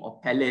scheme or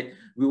palette,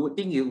 we would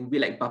think it would be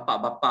like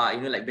bapa,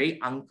 you know, like very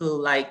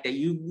uncle-like, that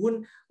you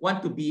wouldn't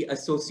want to be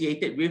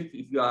associated with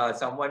if you are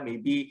someone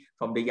maybe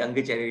from the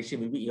younger generation,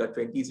 maybe in your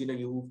 20s, you know,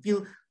 you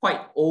feel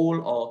quite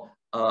old or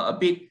a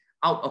bit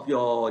out of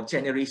your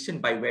generation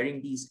by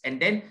wearing these.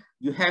 And then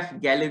you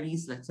have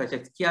galleries such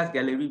as Kia's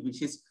gallery,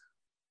 which is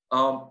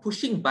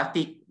pushing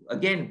batik,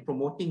 again,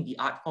 promoting the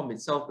art form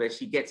itself, where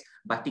she gets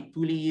batik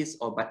tulis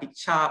or batik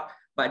chap,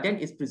 but then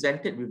it's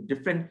presented with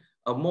different,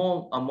 a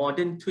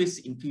modern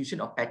twist,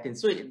 infusion of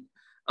patterns. So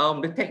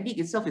the technique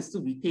itself is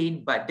still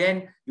retained, but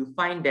then you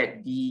find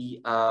that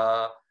the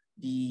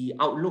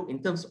outlook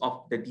in terms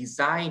of the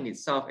design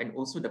itself and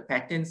also the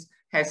patterns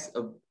has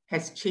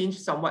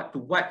changed somewhat to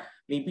what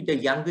maybe the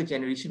younger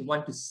generation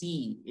want to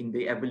see in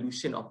the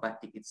evolution of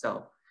batik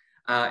itself.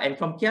 And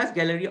from Kia's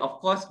gallery, of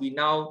course, we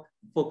now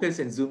focus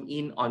and zoom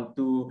in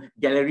onto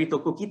Gallery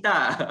Toko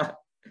Kita.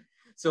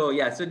 So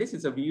yeah, so this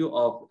is a view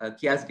of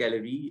Kia's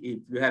gallery. If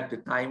you have the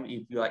time,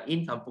 if you are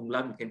in Kampung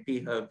Glam, you can pay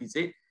her a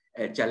visit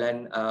at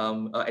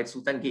at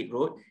Sultan Gate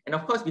Road. And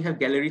of course, we have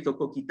Gallery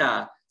Toko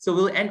Kita. So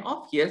we'll end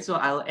off here. So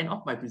I'll end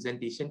off my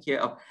presentation here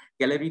of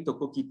Gallery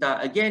Toko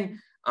Kita. Again,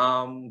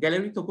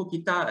 Gallery Toko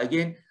Kita,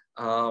 again,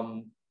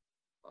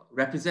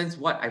 represents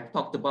what I've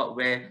talked about,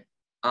 where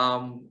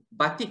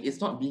batik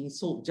is not being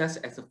sold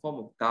just as a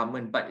form of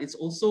garment, but it's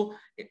also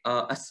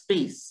a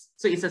space.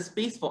 So it's a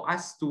space for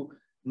us to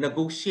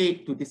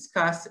negotiate, to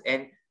discuss,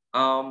 and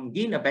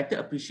gain a better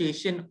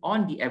appreciation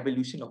on the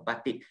evolution of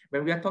batik.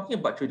 When we are talking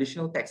about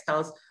traditional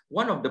textiles,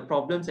 one of the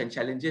problems and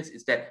challenges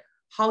is that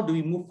how do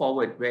we move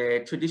forward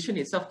where tradition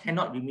itself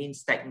cannot remain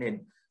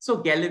stagnant? So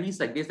galleries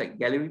like this, like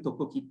Gallery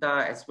Toko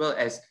Kita, as well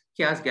as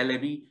Kia's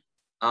gallery,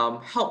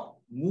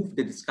 help move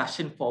the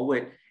discussion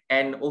forward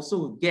and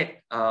also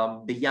get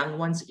the young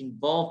ones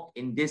involved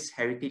in this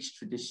heritage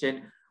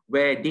tradition,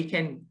 where they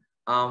can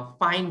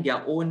find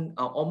their own,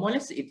 or more or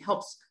less it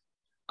helps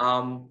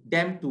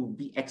them to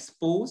be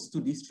exposed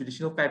to these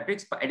traditional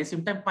fabrics, but at the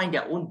same time find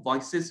their own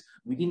voices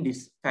within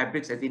these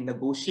fabrics as they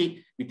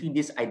negotiate between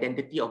this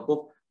identity of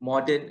both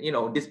modern, you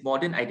know, this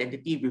modern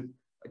identity with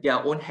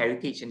their own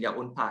heritage and their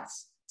own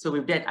past. So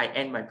with that, I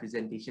end my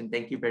presentation.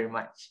 Thank you very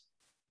much.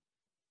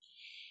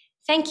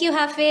 Thank you,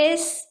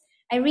 Hafiz.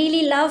 I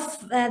really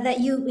love that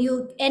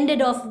you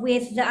ended off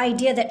with the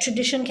idea that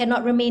tradition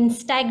cannot remain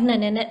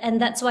stagnant,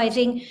 and that's why I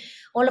think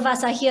all of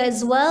us are here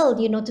as well,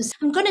 you know.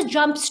 I'm going to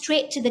jump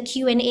straight to the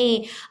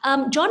Q&A.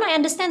 John, I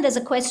understand there's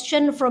a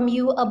question from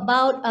you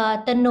about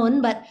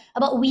tenun, but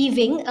about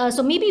weaving.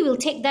 So maybe we'll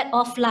take that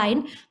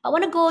offline. I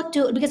want to go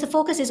to, because the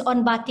focus is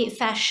on batik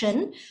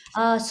fashion.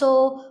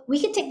 So we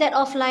can take that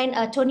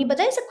offline, Tony. But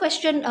there's a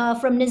question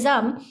from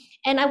Nizam.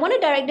 And I want to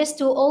direct this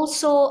to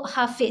also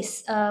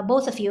Hafiz,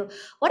 both of you.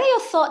 What are your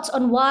thoughts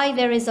on why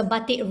there is a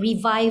batik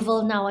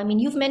revival now? I mean,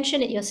 you've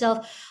mentioned it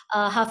yourself,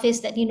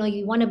 Hafiz, that, you know,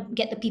 you want to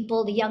get the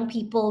people, the young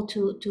people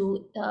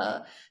to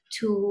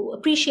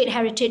appreciate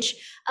heritage.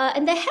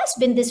 And there has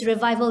been this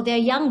revival. There are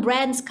young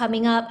brands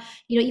coming up.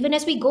 You know, even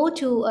as we go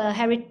to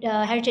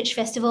Heritage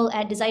Festival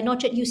at Design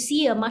Orchard, you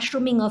see a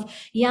mushrooming of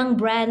young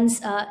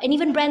brands and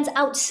even brands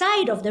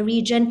outside of the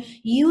region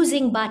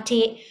using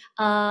batik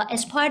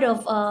as part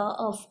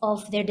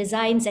of their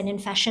designs and in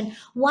fashion.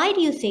 Why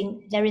do you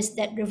think there is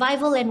that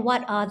revival, and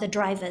what are the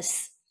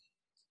drivers?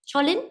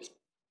 Chor Lin?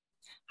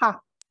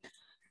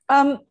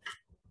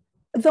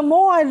 The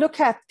more I look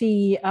at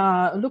the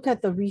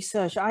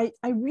research, I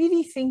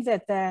really think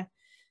that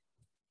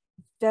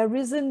there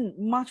isn't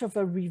much of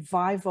a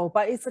revival,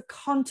 but it's a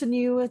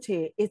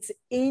continuity. It's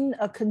in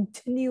a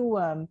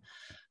continuum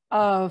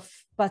of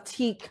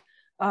batik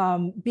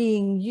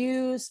being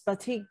used,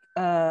 batik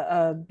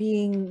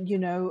being, you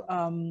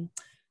know,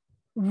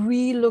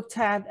 re-looked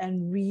at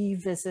and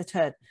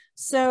revisited.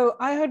 So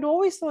I had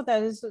always thought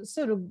that it's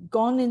sort of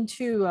gone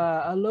into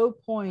a low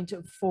point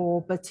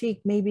for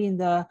batik, maybe in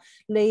the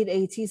late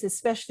 80s,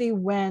 especially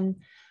when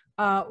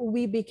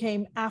we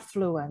became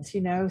affluent.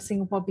 You know,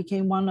 Singapore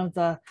became one of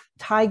the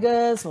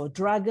tigers or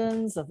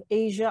dragons of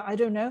Asia. I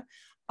don't know.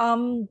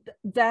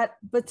 That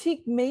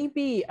batik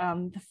maybe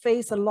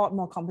face a lot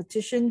more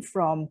competition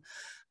from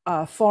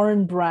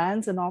foreign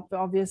brands, and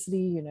obviously,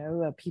 you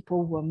know,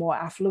 people were more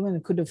affluent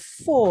and could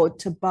afford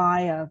to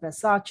buy a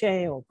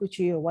Versace or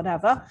Gucci or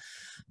whatever.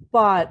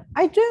 But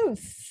I don't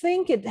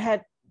think it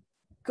had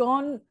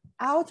gone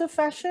out of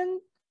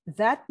fashion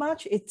that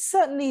much. It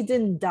certainly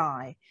didn't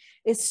die.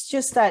 It's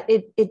just that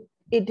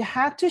it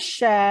had to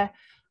share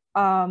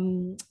a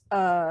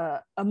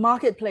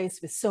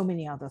marketplace with so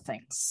many other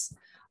things.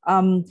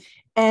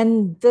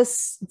 And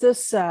this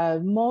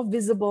more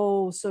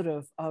visible sort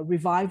of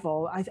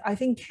revival, I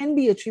think, can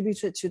be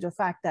attributed to the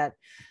fact that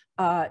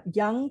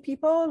young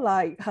people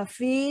like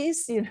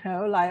Hafiz, you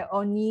know, like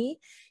Oni,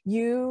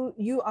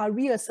 you are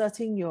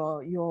reasserting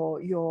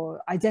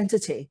your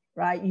identity,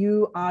 right?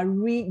 You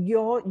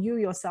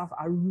yourself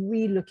are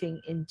re-looking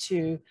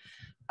into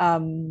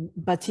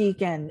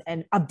batik and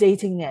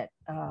updating it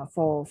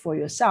for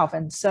yourself.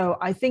 And so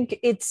I think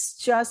it's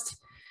just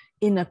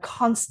in a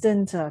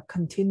constant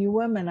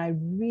continuum. And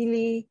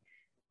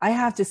I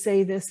have to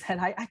say this, that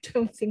I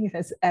don't think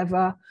there's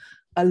ever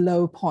a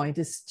low point.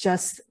 It's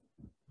just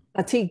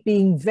batik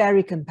being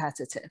very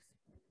competitive.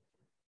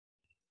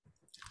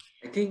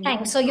 I think.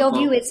 Thanks. So your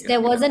view is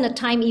there wasn't a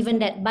time even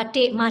that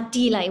batik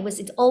mati, like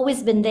it's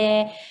always been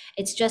there.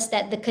 It's just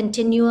that the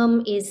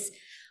continuum is.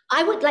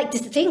 I would like to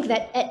think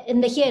that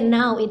in the here and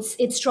now, it's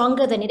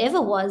stronger than it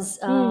ever was.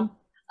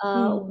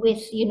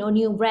 With, you know,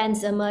 new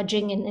brands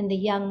emerging and the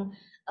young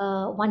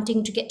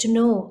wanting to get to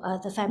know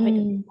the fabric.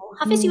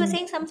 Hafiz, you were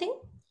saying something?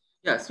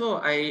 Yeah, so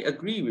I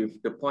agree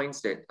with the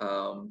points that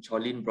Chor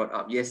Lin brought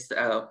up. Yes,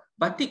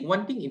 batik,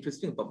 one thing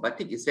interesting about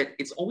batik is that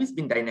it's always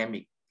been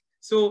dynamic.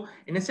 So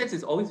in a sense,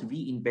 it's always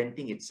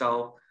reinventing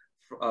itself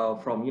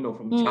from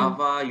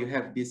Java. You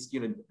have this,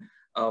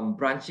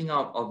 branching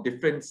out of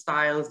different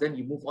styles. Then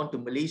you move on to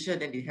Malaysia,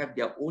 then they have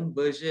their own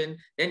version,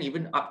 then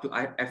even up to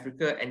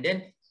Africa. And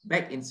then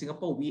back in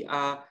Singapore, we've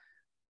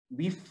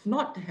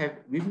not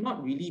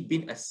really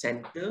been a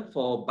center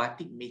for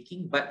batik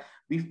making, but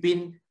we've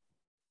been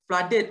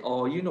flooded,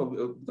 or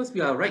because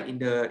we are right in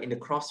the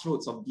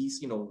crossroads of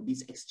these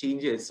these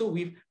exchanges. So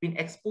we've been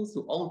exposed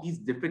to all these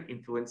different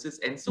influences,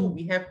 and so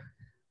we have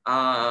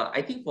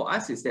I think for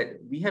us is that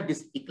we have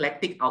this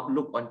eclectic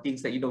outlook on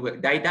things that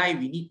dye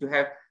we need to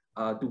have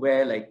to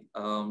wear like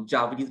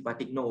Javanese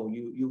batik. No,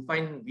 you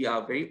find we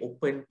are very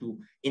open to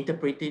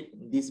interpreting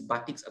these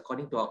batiks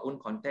according to our own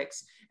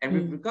context. And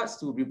with regards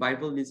to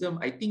revivalism,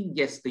 I think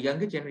yes, the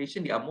younger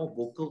generation, they are more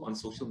vocal on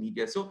social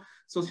media. So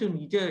social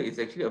media is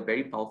actually a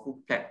very powerful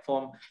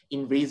platform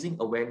in raising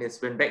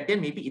awareness. When back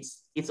then maybe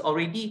it's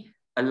already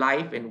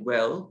alive and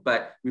well,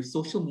 but with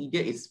social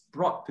media, it's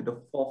brought to the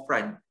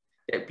forefront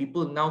that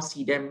people now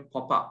see them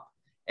pop up.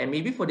 And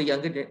maybe for the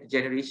younger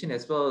generation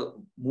as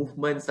well,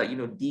 movements like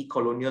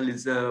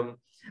decolonialism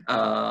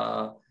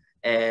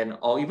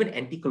or even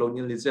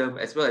anti-colonialism,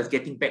 as well as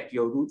getting back to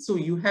your roots. So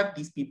you have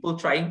these people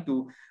trying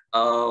to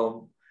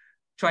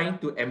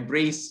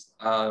embrace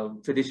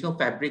traditional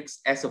fabrics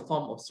as a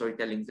form of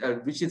storytelling,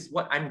 which is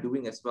what I'm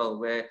doing as well.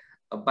 Where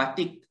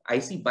I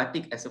see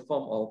batik as a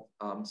form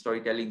of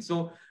storytelling.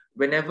 So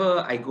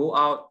whenever I go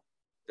out,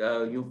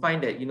 you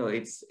find that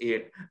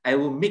I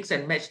will mix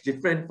and match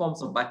different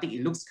forms of batik.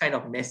 It looks kind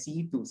of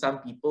messy to some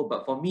people,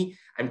 but for me,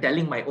 I'm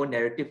telling my own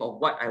narrative of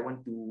what I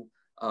want to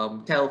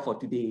tell for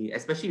today,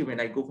 especially when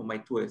I go for my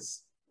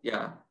tours.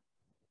 Yeah.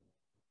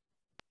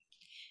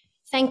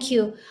 Thank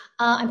you.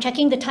 I'm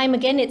checking the time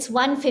again. It's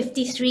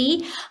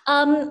 1:53.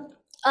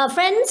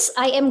 Friends,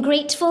 I am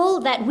grateful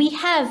that we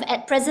have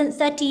at present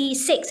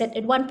 36,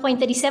 at one point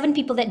 37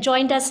 people that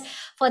joined us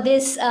for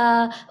this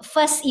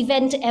first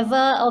event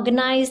ever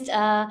organized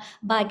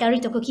by Gary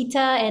Toko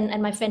Kita and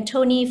my friend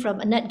Tony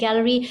from Nerd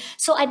Gallery.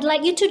 So I'd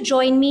like you to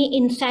join me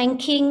in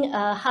thanking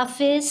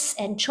Hafiz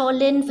and Chor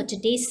Lin for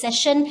today's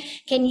session.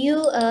 Can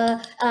you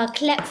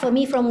clap for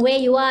me from where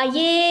you are?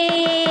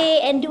 Yay!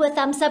 And do a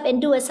thumbs up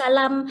and do a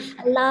salam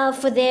love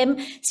for them.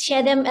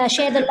 Share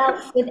the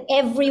love with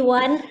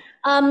everyone.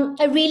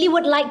 I really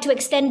would like to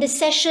extend this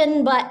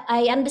session, but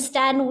I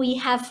understand we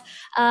have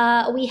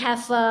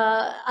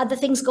other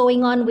things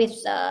going on with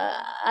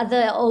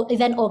other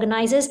event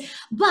organizers.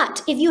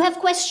 But if you have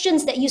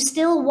questions that you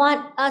still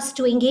want us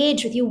to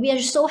engage with you, we are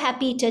so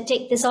happy to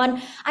take this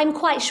on. I'm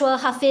quite sure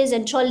Hafiz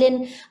and Chor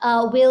Lin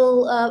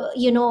will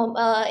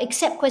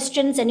accept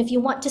questions, and if you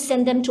want to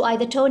send them to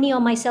either Tony or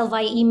myself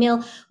via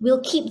email,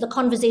 we'll keep the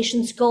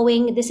conversations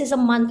going. This is a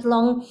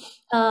month-long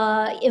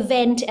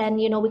event, and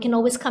we can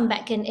always come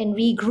back and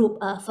regroup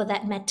for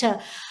that matter.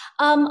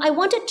 I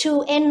wanted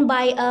to end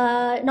by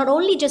not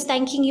only just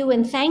thanking you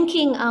and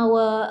thanking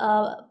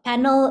our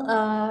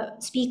panel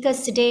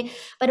speakers today,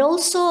 but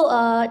also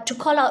to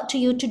call out to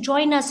you to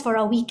join us for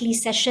our weekly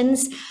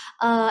sessions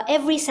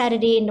every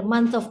Saturday in the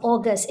month of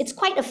August. It's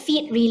quite a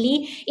feat,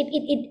 really.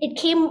 It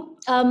came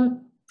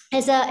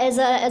as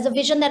a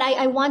vision that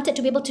I wanted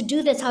to be able to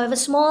do this, however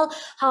small,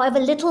 however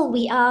little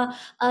we are,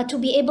 to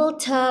be able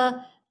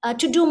to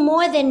to do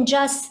more than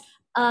just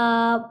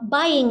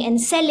buying and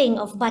selling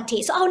of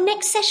batik. So our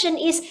next session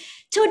is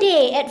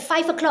today at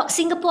 5 o'clock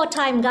Singapore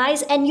time,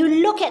 guys. And you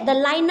look at the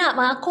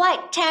lineup,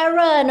 quite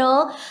terror,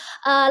 no?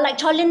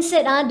 Like Chor Lin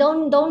said,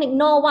 don't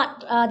ignore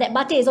what that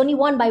batik is only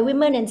worn by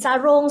women and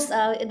sarongs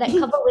that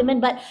cover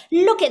women. But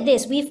look at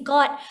this. We've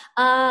got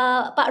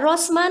Pak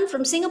Rosman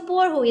from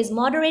Singapore, who is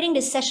moderating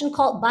this session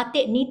called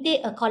Batik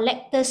Nitik, a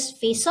collector's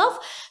face-off.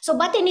 So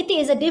Batik Nitik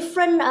is a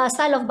different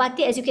style of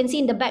batik. As you can see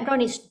in the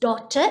background, it's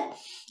dotted.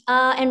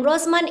 And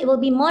Rosman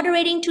will be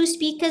moderating two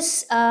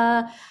speakers,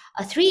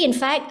 three in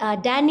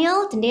fact,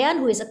 Daniel Tendean,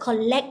 who is a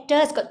collector,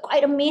 has got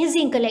quite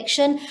amazing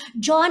collection,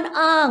 John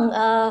Ang,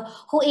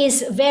 who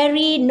is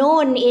very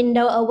known in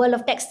the world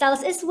of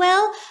textiles as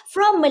well,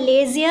 from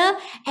Malaysia.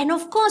 And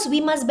of course, we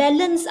must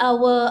balance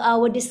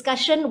our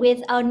discussion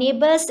with our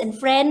neighbors and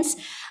friends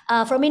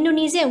from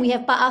Indonesia, and we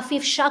have Pak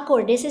Afif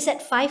Shakur. This is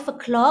at 5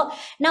 o'clock.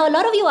 Now, a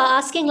lot of you are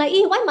asking, like,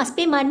 why must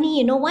pay money?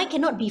 You know, why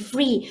cannot be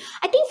free?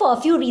 I think for a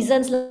few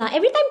reasons.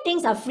 Every time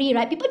things are free,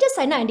 right, people just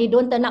sign up and they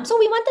don't turn up. So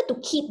we wanted to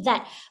keep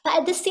that.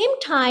 But at the same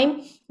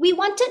time, we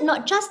wanted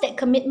not just that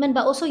commitment,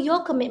 but also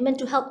your commitment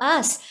to help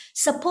us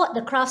support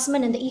the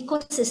craftsmen and the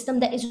ecosystem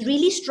that is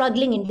really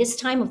struggling in this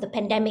time of the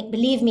pandemic,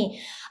 believe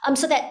me.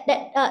 So that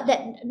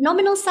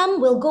nominal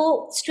sum will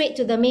go straight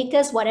to the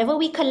makers, whatever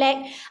we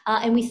collect,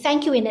 and we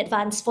thank you in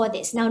advance for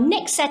this. Now,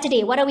 next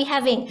Saturday, what are we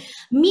having?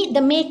 Meet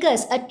the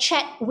Makers, a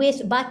chat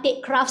with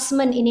batik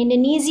craftsmen in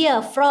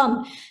Indonesia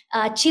from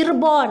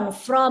Cirebon,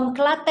 from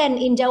Klaten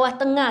in Jawa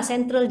Tengah,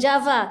 Central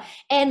Java,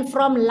 and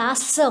from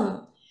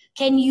Lasem.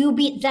 Can you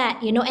beat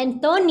that? You know,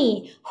 and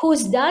Tony,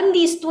 who's done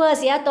these tours,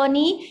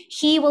 Tony,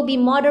 he will be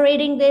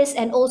moderating this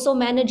and also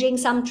managing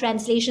some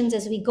translations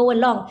as we go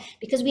along,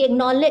 because we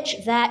acknowledge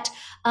that,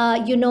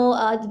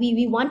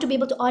 we want to be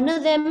able to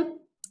honor them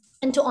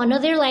and to honor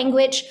their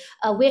language.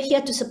 We're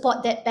here to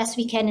support that best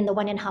we can in the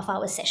 1.5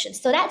 hour session.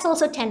 So that's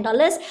also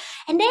 $10.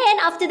 And then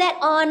after that,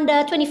 on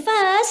the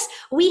 21st,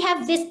 we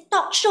have this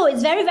talk show.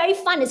 It's very, very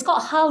fun. It's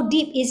called How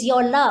Deep Is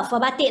Your Love for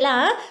Batik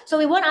lah. So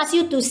we won't ask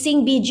you to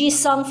sing BG's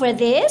song for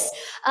this.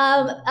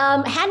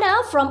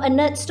 Hannah from A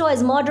Nerd Store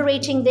is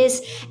moderating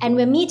this, and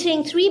we're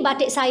meeting 3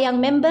 Batik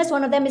Sayang members.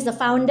 One of them is the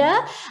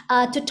founder,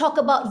 to talk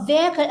about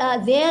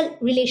their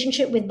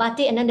relationship with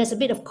batik, and then there's a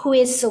bit of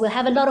quiz, so we'll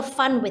have a lot of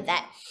fun with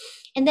that.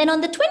 And then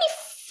on the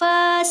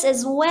 21st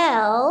as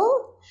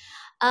well,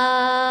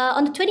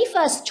 on the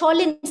 21st, Chor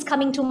Lin is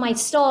coming to my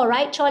store,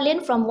 right? Chor Lin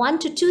from 1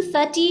 to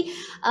 2:30.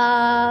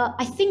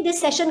 I think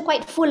this session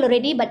quite full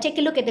already, but take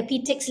a look at the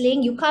PTX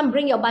link. You can't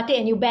bring your batik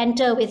and you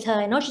banter with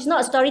her. You know, she's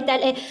not a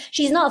storyteller.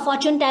 She's not a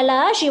fortune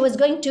teller. She's not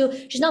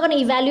going to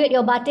evaluate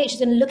your batik. She's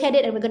going to look at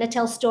it and we're going to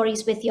tell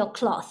stories with your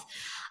cloth.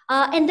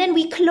 And then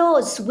we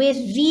close with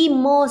the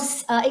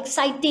most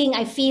exciting,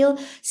 I feel,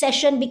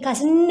 session,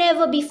 because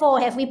never before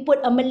have we put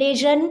a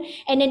Malaysian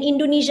and an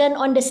Indonesian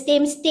on the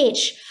same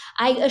stage.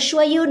 I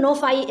assure you, no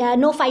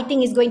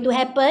fighting is going to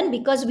happen,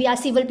 because we are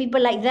civil people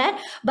like that.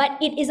 But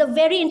it is a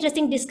very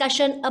interesting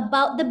discussion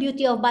about the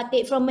beauty of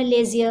batik from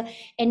Malaysia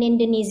and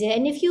Indonesia.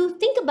 And if you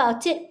think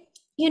about it,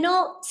 you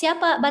know,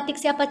 siapa batik,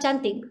 siapa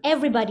cantik?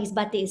 Everybody's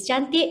batik is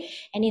cantik.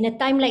 And in a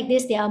time like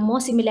this, there are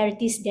more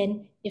similarities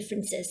than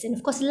differences. And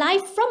of course,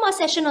 live from our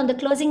session on the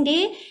closing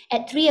day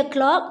at 3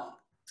 o'clock,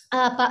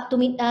 Pak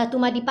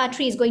Tumadi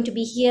Patri is going to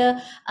be here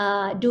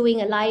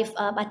doing a live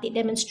batik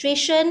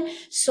demonstration.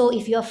 So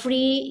if you're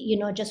free, you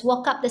know, just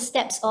walk up the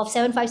steps of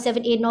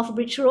 7578 North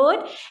Bridge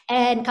Road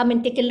and come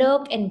and take a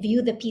look and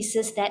view the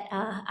pieces that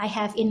I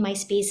have in my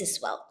space as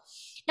well.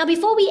 Now,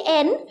 before we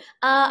end,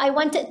 I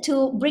wanted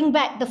to bring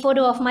back the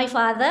photo of my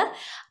father.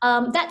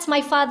 That's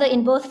my father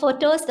in both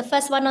photos. The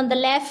first one on the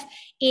left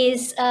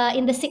is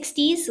in the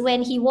 60s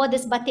when he wore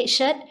this batik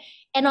shirt.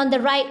 And on the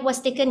right was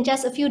taken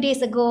just a few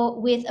days ago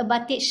with a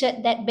batik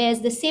shirt that bears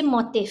the same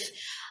motif.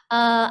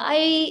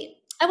 I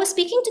was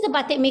speaking to the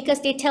batik makers.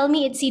 They tell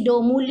me it's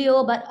Sido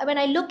Mulyo, but when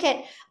I look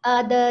at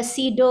the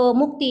Sido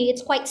Mukti,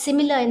 it's quite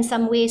similar in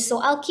some ways.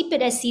 So I'll keep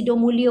it as Sido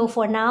Mulyo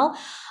for now.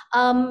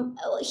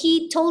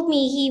 He told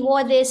me he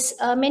wore this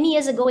many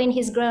years ago and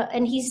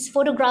he's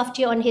photographed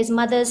here on his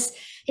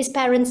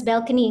parents'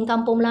 balcony in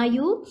Kampung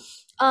Melayu.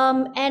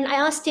 And I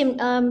asked him,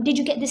 did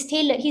you get this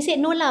tailored? He said,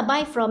 no lah,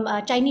 buy from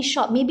a Chinese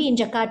shop, maybe in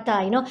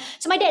Jakarta, you know.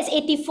 So my dad's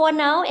 84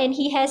 now and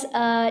he has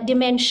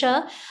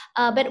dementia.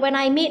 But when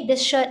I made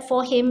this shirt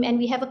for him, and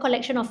we have a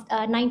collection of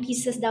 9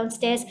 pieces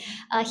downstairs,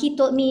 he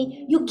told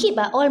me, you keep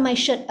all my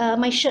shirt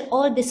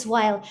all this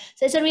while.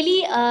 So it's a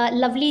really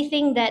lovely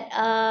thing that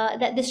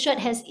that this shirt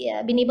has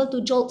been able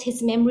to jolt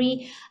his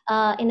memory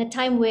in a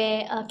time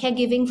where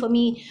caregiving for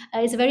me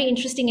is a very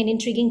interesting and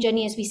intriguing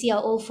journey, as we see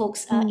our old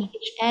folks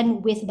age,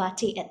 and with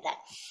batik at that.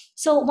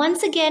 So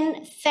once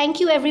again, thank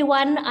you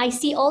everyone. I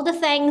see all the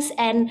thanks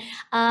and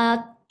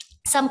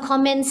some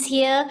comments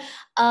here.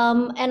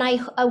 And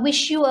I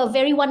wish you a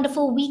very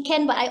wonderful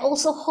weekend, but I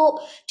also hope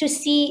to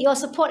see your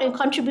support and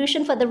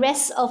contribution for the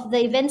rest of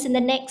the events in the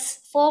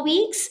next 4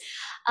 weeks.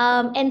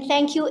 And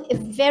thank you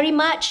very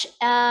much.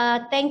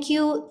 Thank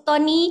you,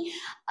 Tony.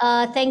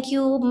 Thank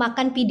you,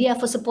 Makanpedia,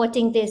 for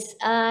supporting this.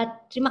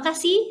 Terima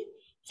kasih.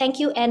 Thank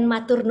you and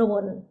matur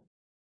nuwun.